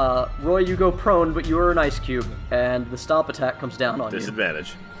 Roy, you go prone, but you are an ice cube, and the stomp attack comes down on Disadvantage.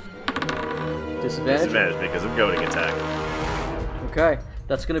 you. Disadvantage? Disadvantage because of goading attack. Okay,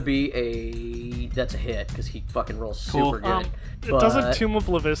 that's gonna be that's a hit, because he fucking rolls super good. Doesn't Tomb of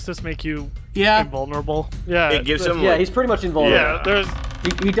Levistus make you Yeah. invulnerable? Yeah. It gives him. Yeah, like, he's pretty much invulnerable. Yeah, there's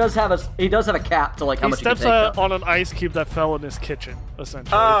He does have a cap to like how he much he can steps take. Though. on an ice cube that fell in his kitchen,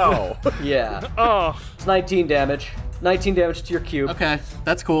 essentially. Oh. Yeah, Oh, it's 19 damage. 19 damage to your cube. Okay,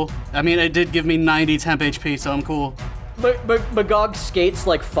 that's cool. I mean, it did give me 90 temp HP, so I'm cool. Magog skates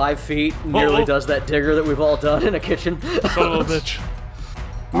like 5 feet, and nearly Uh-oh. does that digger that we've all done in a kitchen. son of a bitch.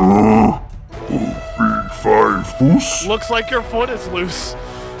 5 foos. Looks like your foot is loose.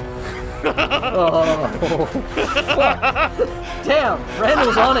 Damn,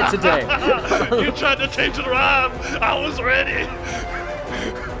 Randall's on it today. You tried to change the rhyme. I was ready.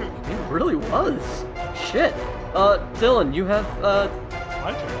 He really was. Shit. Dylan, you have My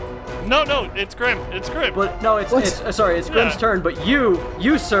turn. No, it's Grim. It's Grim. but no, it's Grim's Yeah. turn, but you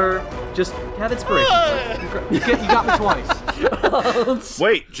sir, just have inspiration. You got me twice.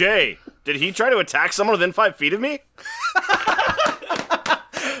 Wait, Jay. Did he try to attack someone within 5 feet of me?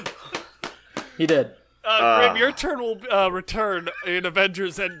 He did. Grim, your turn will return in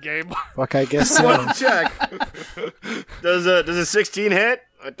Avengers Endgame. Fuck, I guess so. Check. Does a 16 hit?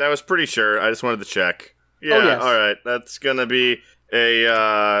 I was pretty sure. I just wanted to check. Yeah. yes. All right. That's gonna be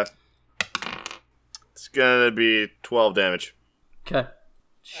a. It's gonna be 12 damage. Okay. And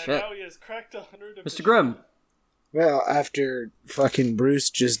Shit. now he has cracked 100 of Mr. Grimm. Well, after fucking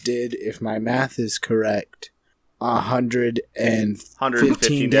Bruce just did, if my math is correct,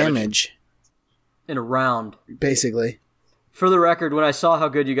 115 damage, In a round. basically. For the record, when I saw how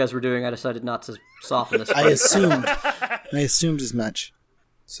good you guys were doing, I decided not to soften this. I assumed as much.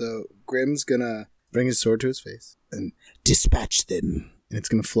 So Grimm's gonna bring his sword to his face and dispatch them, and it's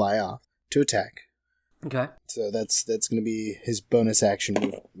gonna fly off to attack. Okay. So that's gonna be his bonus action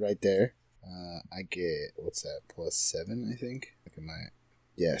move right there. I get what's that? +7, I think. Look at my.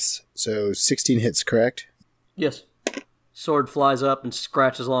 Yes. So 16 hits, correct? Yes. Sword flies up and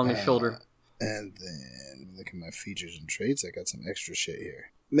scratches along his shoulder. And then look at my features and traits. I got some extra shit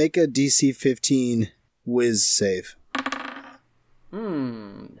here. Make a DC 15 whiz save.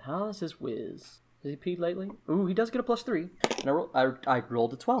 How's his whiz? Has he peed lately? Ooh, he does get a +3. And I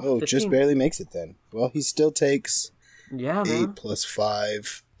rolled a 12. Oh, 15. just barely makes it then. Well, he still takes Yeah, 8 man. plus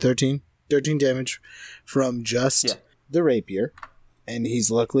 5, 13. 13 damage from just the rapier. And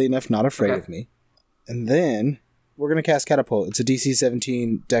he's luckily enough not afraid of me. And then we're going to cast Catapult. It's a DC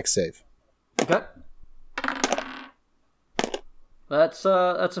 17 dex save. Okay. That's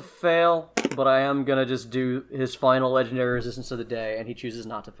a fail, but I am gonna just do his final legendary resistance of the day, and he chooses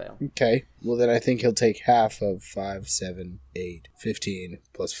not to fail. Okay. Well, then I think he'll take half of 5, 7, 8, 15,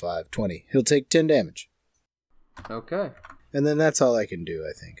 plus 5, 20. He'll take 10 damage. Okay. And then that's all I can do,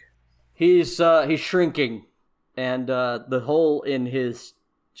 I think. He's shrinking, and the hole in his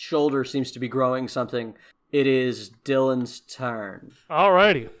shoulder seems to be growing something. It is Dylan's turn.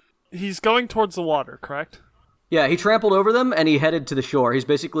 Alrighty. He's going towards the water, correct? Yeah, he trampled over them, and he headed to the shore. He's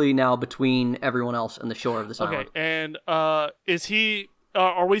basically now between everyone else and the shore of this Okay, island. and is he...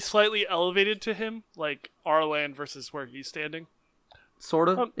 are we slightly elevated to him? Like, our land versus where he's standing? Sort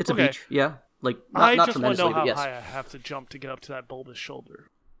of. It's a okay. beach, yeah. Like, I not just want to tremendously, know how but yes. high I have to jump to get up to that bulbous shoulder.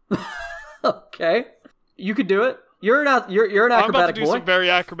 Okay. You could do it. You're an I'm about to acrobatic do boy. some very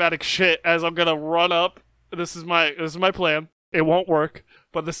acrobatic shit as I'm gonna run up. This is my plan. It won't work,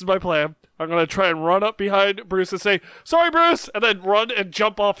 but this is my plan. I'm gonna try and run up behind Bruce and say, "Sorry, Bruce," and then run and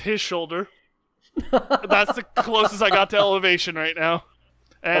jump off his shoulder. That's the closest I got to elevation right now,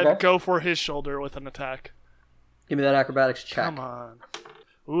 and Okay. go for his shoulder with an attack. Give me that acrobatics check. Come on.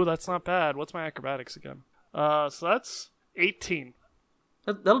 Ooh, that's not bad. What's my acrobatics again? So that's 18.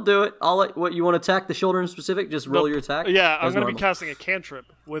 That'll do it. I'll let what you want to attack the shoulder in specific. Just roll your attack. Yeah, I'm as gonna be normal. casting a cantrip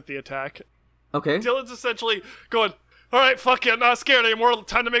with the attack. Okay. Dylan's essentially going, all right, fuck it, I'm not scared anymore.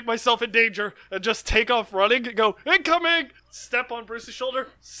 Time to make myself in danger. And just take off running, go, incoming! Step on Bruce's shoulder,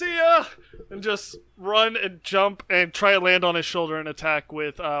 see ya! And just run and jump and try and land on his shoulder and attack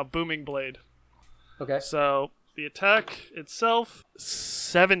with Booming Blade. Okay. So, the attack itself,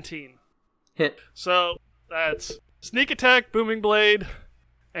 17. Hit. So, that's sneak attack, Booming Blade,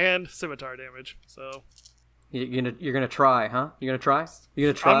 and scimitar damage. So, You're gonna try, huh? You're gonna try. You're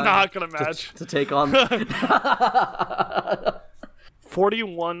gonna try. I'm not gonna match. to take on.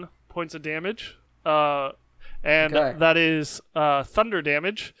 41 points of damage. And Okay. that is thunder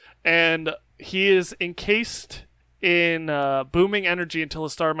damage. And he is encased in booming energy until the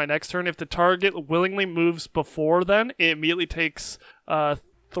start of my next turn. If the target willingly moves before then, it immediately takes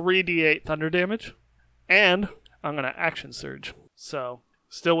 3d8 thunder damage. And I'm going to action surge. So,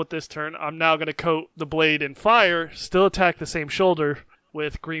 still with this turn, I'm now going to coat the blade in fire, still attack the same shoulder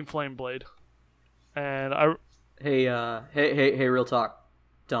with green flame blade. And I... Hey, real talk.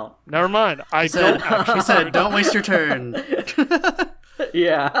 Don't. Never mind. I don't actually... He said, don't waste your turn.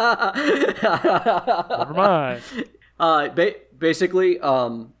 Yeah. Never mind. Basically,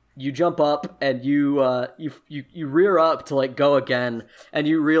 you jump up and you rear up to like go again, and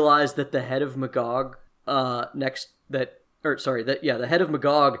you realize that the head of Magog the head of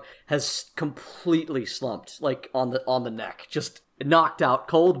Magog has completely slumped, like on the neck, just knocked out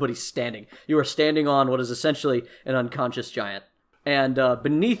cold, but he's standing. You are standing on what is essentially an unconscious giant, and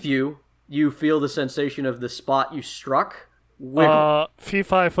beneath you, you feel the sensation of the spot you struck wiggle. Fee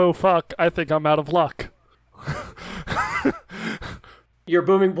fi fo fuck, I think I'm out of luck. Your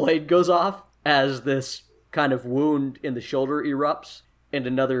booming blade goes off as this kind of wound in the shoulder erupts, and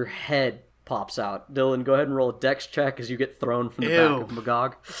another head pops out. Dylan, go ahead and roll a dex check as you get thrown from the back of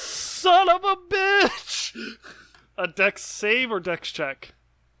Magog. Son of a bitch! A dex save or dex check?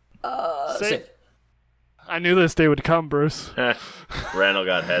 Save. I knew this day would come, Bruce. Randall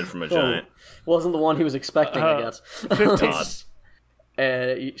got head from a giant. Wasn't the one he was expecting, I guess. 15.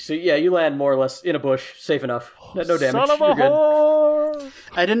 So yeah, you land more or less in a bush, safe enough. No damage. Son of a You're good. whore!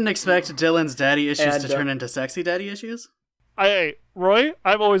 I didn't expect Dylan's daddy issues And, to turn into sexy daddy issues. Hey, Roy,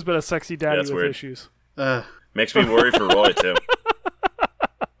 I've always been a sexy daddy That's with weird. issues. Makes me worry for Roy, too.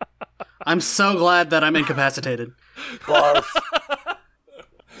 I'm so glad that I'm incapacitated. Barf.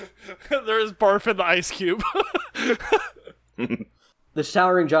 There is barf in the ice cube. The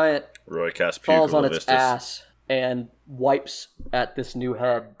towering giant Roy cast falls on Pupil its Vistus. ass and wipes at this new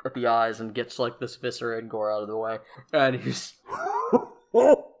head at the eyes and gets like this viscera and gore out of the way. And he's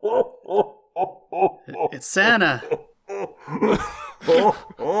It's Santa.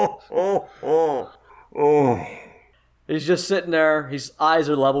 he's just sitting there. His eyes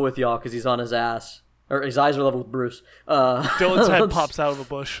are level with y'all because he's on his ass. Or his eyes are level with Bruce. Dylan's head pops out of the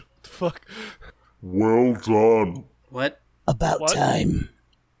bush. Fuck. Well done. What? About What? time.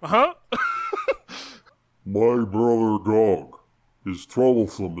 Huh? My brother Gog is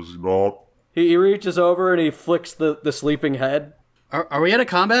troublesome, is he not? He reaches over and he flicks the sleeping head. Are we at a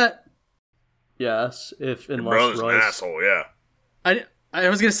combat? Yes, unless Brother's an Royce. asshole, yeah. I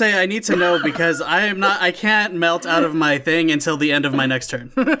was gonna say I need to know because I can't melt out of my thing until the end of my next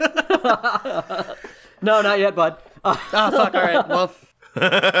turn. No, not yet, bud. Oh fuck! All right. Well,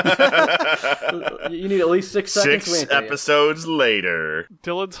 You need at least 6 seconds. 6 episodes later.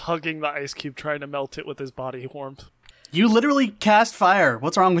 Dylan's hugging the ice cube, trying to melt it with his body warmth. you literally cast fire.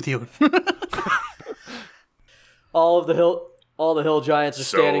 What's wrong with you? All the hill giants are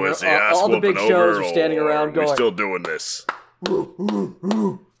So standing. is the ass All the big whooping shows over, are standing or around are we going. still doing this? No,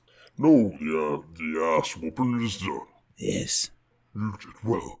 the ass whooping is done. Yes. You did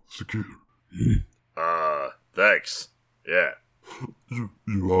well, Sakir. Thanks. Yeah.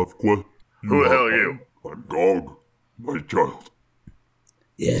 You have quite... Who the hell are you? I'm Gog, my child.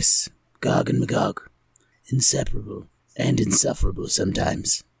 Yes. Gog and Magog. Inseparable. And insufferable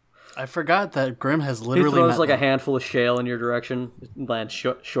sometimes. I forgot that Grim has He literally throws met like a them. handful of shale in your direction. It lands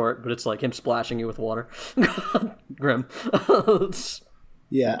short, but it's like him splashing you with water. Grim.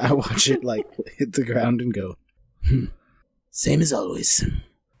 Yeah, I watch it like hit the ground and go, Same as always.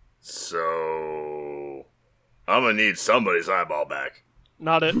 So... I'm gonna need somebody's eyeball back.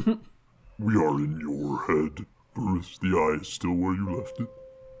 Not it. We are in your head. Bruce, the eye is still where you left it.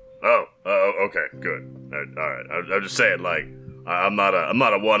 Oh, okay, good. Alright, I'm just saying, like, I'm not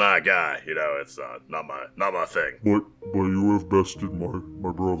a one-eye guy, you know, it's not my thing. But you have bested my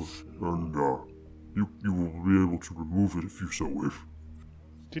brother, and you will be able to remove it if you so wish.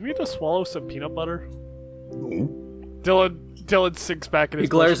 Do you need to swallow some peanut butter? No? Dylan sinks back in his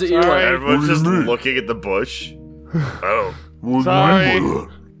glares bush. at you Sorry. Everyone's What do you just mean? looking at the bush. Oh, What Sorry. do you mean by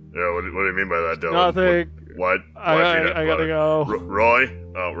that? yeah, what do you mean by that, Dylan? Nothing. What? I gotta butter? go. Roy?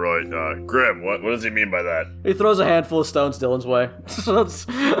 Oh, Roy. Grim, what does he mean by that? He throws a handful of stones Dylan's way.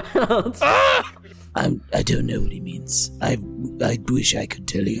 I don't know what he means. I wish I could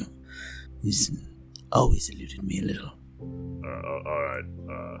tell you. He's always eluded me a little. Alright.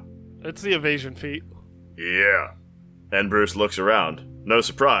 It's the evasion feat. Yeah. And Bruce looks around. No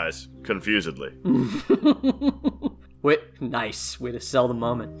surprise. Confusedly. Wait, nice way to sell the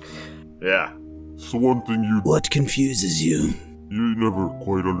moment. Yeah. It's the one thing you... What confuses you? you never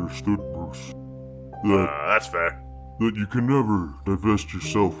quite understood, Bruce. That's fair. That you can never divest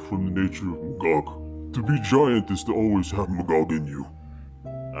yourself from the nature of Magog. To be giant is to always have Magog in you.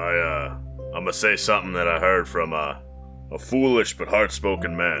 I'm gonna say something that I heard from a foolish but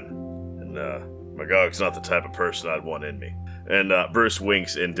heart-spoken man. And Magog's not the type of person I'd want in me. And Bruce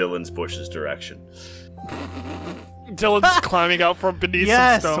winks in Dylan's bush's direction. Dylan's climbing out from beneath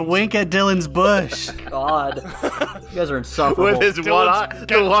Yes, some stones. wink at Dylan's bush. God. You guys are insufferable. With his Dylan's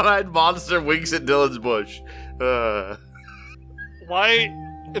the one-eyed monster winks at Dylan's bush. Why?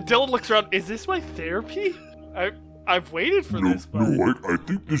 Dylan looks around. Is this my therapy? I've waited for this. But... No, I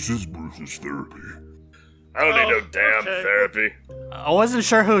think this is Bruce's therapy. I don't need no damn okay. therapy. I wasn't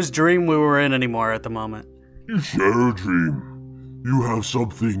sure whose dream we were in anymore at the moment. You share a dream. You have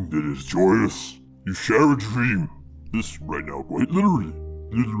something that is joyous. You share a dream. This right now, quite literally.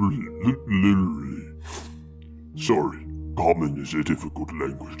 Literally. Sorry, common is a difficult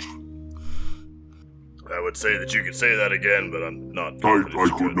language. I would say that you could say that again, but I'm not I confident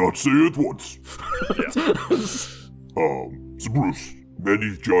you could not say it once. Yeah. So Bruce,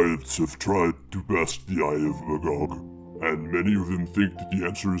 many giants have tried to best the Eye of Magog, and many of them think that the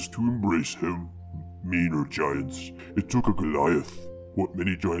answer is to embrace him. Meaner giants. It took a Goliath, what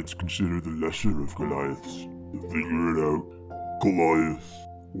many giants consider the lesser of Goliaths, to figure it out. Goliath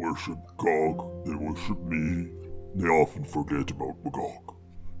worshipped Gog, they worship me. They often forget about Magog.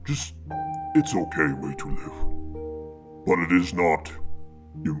 It's okay way to live. But it is not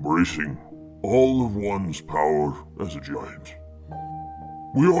embracing all of one's power as a giant.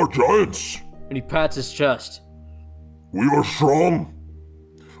 We are giants. And he pats his chest. We are strong.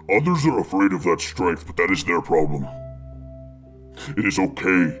 Others are afraid of that strength, but that is their problem. It is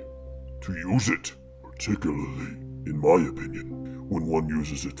okay to use it, particularly, in my opinion, when one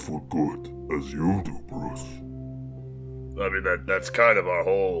uses it for good, as you do, Bruce. I mean, that's kind of our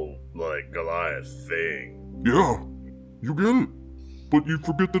whole, Goliath thing. Yeah, you get it. But you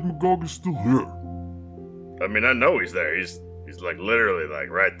forget that Magog is still here. I mean, I know he's there. He's literally,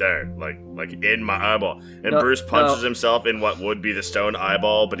 right there. Like in my eyeball. And Bruce punches himself in what would be the stone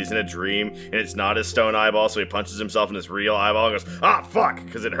eyeball, but he's in a dream, and it's not his stone eyeball, so he punches himself in his real eyeball and goes, ah, fuck,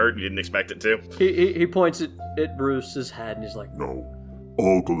 because it hurt and he didn't expect it to. He points at Bruce's head, and he's like, No,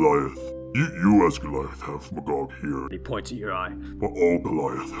 all Goliath. You as Goliath have Magog here, he points at your eye, but all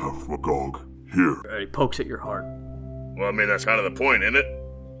Goliath have Magog here. and he pokes at your heart. Well, I mean, that's kind of the point, isn't it?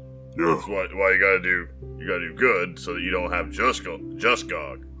 Yeah. That's why you gotta do good, so that you don't have just Gog. Just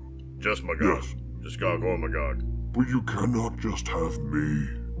Magog. Yes. Just Gog or Magog. But you cannot just have me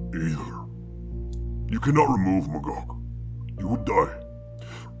either. You cannot remove Magog. You would die.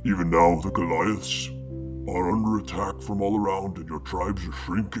 Even now, the Goliaths are under attack from all around, and your tribes are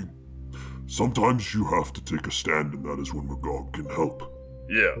shrinking. Sometimes you have to take a stand, and that is when Magog can help.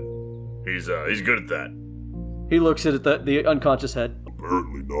 Yeah. He's good at that. He looks at the unconscious head.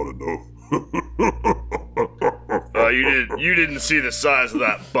 Apparently not enough. You didn't see the size of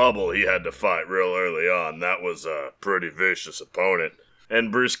that bubble he had to fight real early on. That was a pretty vicious opponent.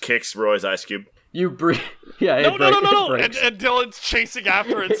 And Bruce kicks Roy's ice cube. You breathe. Yeah, No. it breaks. And Dylan's chasing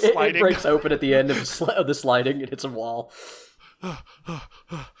after it, It sliding. breaks open at the end of the sliding. It hits a wall.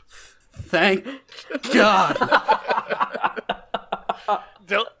 Thank God.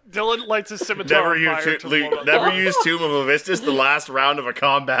 Dylan lights his scimitar on fire to warm up. Never use Tomb of Avistus the last round of a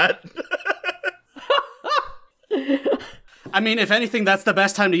combat. I mean, if anything, that's the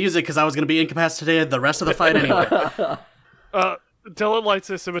best time to use it because I was going to be incapacitated the rest of the fight anyway. Dylan lights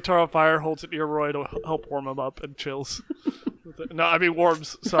his scimitar on fire, holds it near Roy to help warm him up, and chills. No, I mean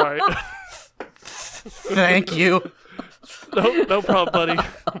warms. Sorry. Thank you. No problem, buddy.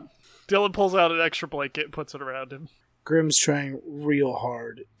 Dylan pulls out an extra blanket and puts it around him. Grimm's trying real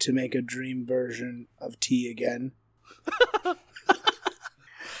hard to make a dream version of tea again.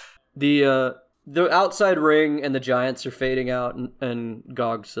 The outside ring and the giants are fading out, and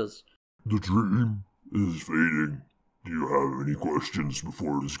Gog says, The dream is fading. Do you have any questions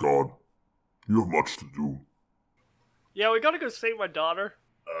before it is gone? You have much to do. Yeah, we gotta go save my daughter.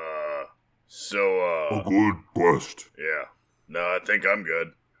 A good quest. Yeah. No, I think I'm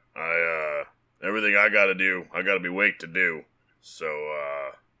good. Everything I gotta do, I gotta be awake to do. So,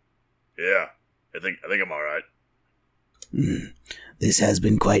 yeah. I think I'm alright. This has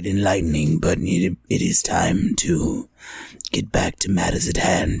been quite enlightening, but it is time to get back to matters at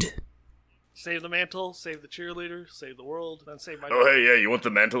hand. Save the mantle, save the cheerleader, save the world, then save my Oh, daughter. hey, yeah, you want the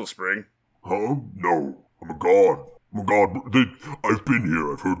mantle spring? Huh? No. I'm a god. I've been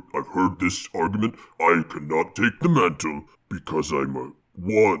here. I've heard this argument. I cannot take the mantle because I'm a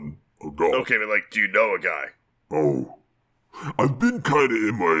god. Okay, but, do you know a guy? Oh, I've been kinda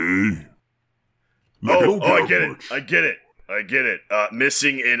MIA. I get it. I get it.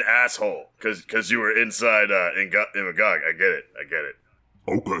 Missing in asshole, cause you were inside in Magog. I get it.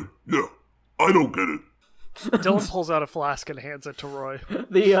 Okay, yeah. I don't get it. Dylan pulls out a flask and hands it to Roy.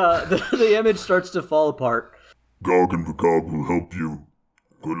 The image starts to fall apart. Gog and Magog will help you.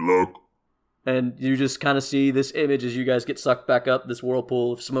 Good luck. And you just kind of see this image as you guys get sucked back up this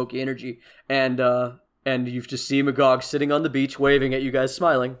whirlpool of smoky energy, and you just see Magog sitting on the beach waving at you guys,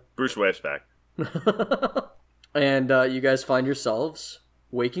 smiling. Bruce waves back. And you guys find yourselves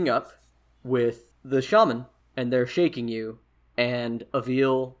waking up with the shaman, and they're shaking you, and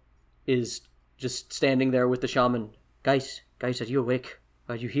Avil is just standing there with the shaman. Guys, are you awake?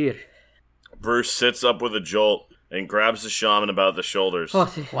 Are you here? Bruce sits up with a jolt and grabs the shaman about the shoulders.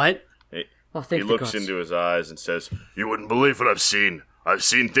 What? He looks into his eyes and says, "You wouldn't believe what I've seen. I've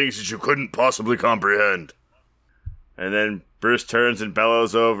seen things that you couldn't possibly comprehend." And then Bruce turns and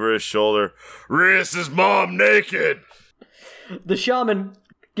bellows over his shoulder, "Rias' mom naked!" The shaman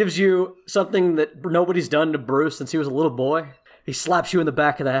gives you something that nobody's done to Bruce since he was a little boy. He slaps you in the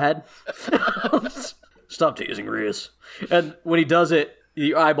back of the head. Stop teasing Rias. And when he does it,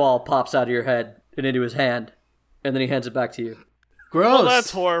 your eyeball pops out of your head and into his hand. And then he hands it back to you. Gross. Well,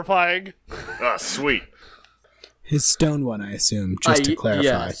 that's horrifying. Ah, sweet. His stone one, I assume, just to clarify.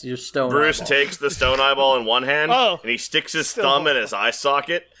 Yes, your stone Bruce eyeball. takes the stone eyeball in one hand, Oh. and he sticks his thumb in his eye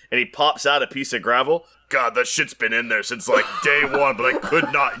socket, and he pops out a piece of gravel. God, that shit's been in there since, like, day one, but I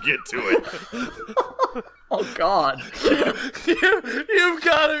could not get to it. Oh, God. You've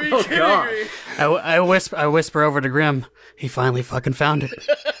got to be kidding God. me. I whisper over to Grim. He finally fucking found it.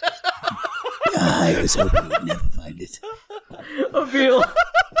 I was hoping you'd never find it.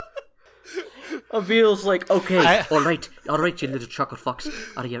 Avil's like, okay, all right, you little chocolate fox.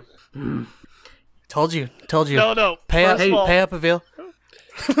 Out of here. Told you. No. Pay up, First of all- pay up, Avil.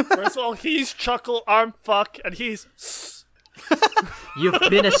 First of all, he's chuckle arm fuck, and he's. You've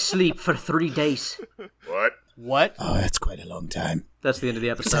been asleep for 3 days. What? Oh, that's quite a long time. That's the end of the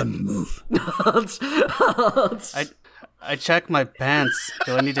episode. Time to move. I check my pants.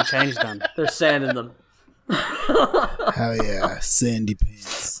 Do I need to change them? There's sand in them. Hell yeah, sandy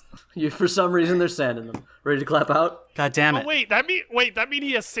pants. For some reason, there's sand in them. Ready to clap out? God damn Oh it. wait, that mean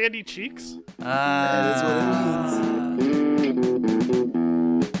he has sandy cheeks? That is what it means.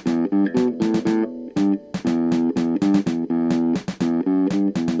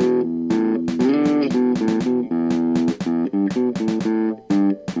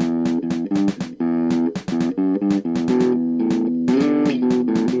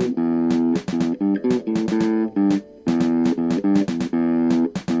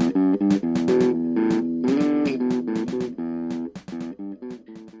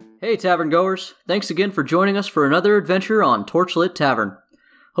 Hey, tavern goers. Thanks again for joining us for another adventure on Torchlit Tavern.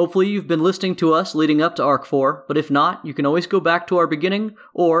 Hopefully you've been listening to us leading up to Arc 4, but if not, you can always go back to our beginning,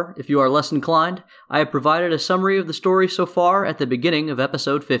 or, if you are less inclined, I have provided a summary of the story so far at the beginning of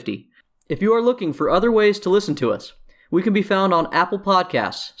episode 50. If you are looking for other ways to listen to us, we can be found on Apple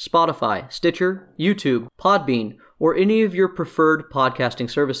Podcasts, Spotify, Stitcher, YouTube, Podbean, or any of your preferred podcasting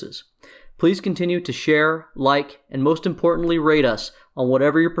services. Please continue to share, like, and most importantly rate us on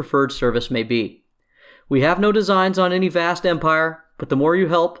whatever your preferred service may be. We have no designs on any vast empire, but the more you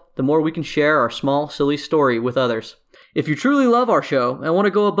help, the more we can share our small, silly story with others. If you truly love our show and want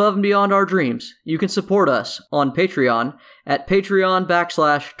to go above and beyond our dreams, you can support us on Patreon at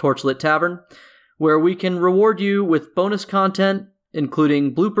Patreon.com/Torchlit Tavern, where we can reward you with bonus content,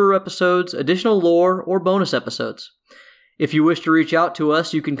 including blooper episodes, additional lore, or bonus episodes. If you wish to reach out to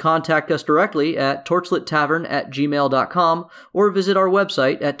us, you can contact us directly at torchlittavern@gmail.com or visit our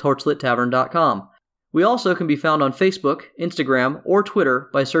website at torchlittavern.com. We also can be found on Facebook, Instagram, or Twitter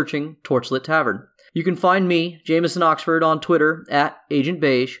by searching Torchlit Tavern. You can find me, Jameson Oxford, on Twitter at Agent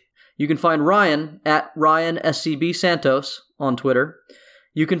Beige. You can find Ryan at RyanSCB Santos on Twitter.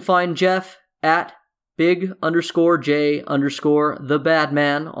 You can find Jeff at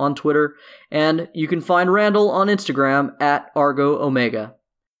Big_J_TheBadman on Twitter, and you can find Randall on Instagram at Argo Omega.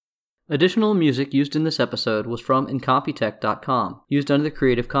 Additional music used in this episode was from Incompetech.com, used under the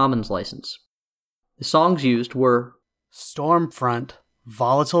Creative Commons license. The songs used were Stormfront,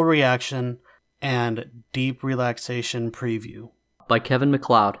 Volatile Reaction, and Deep Relaxation Preview by Kevin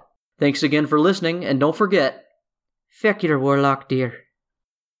MacLeod. Thanks again for listening, and don't forget, feck your warlock dear.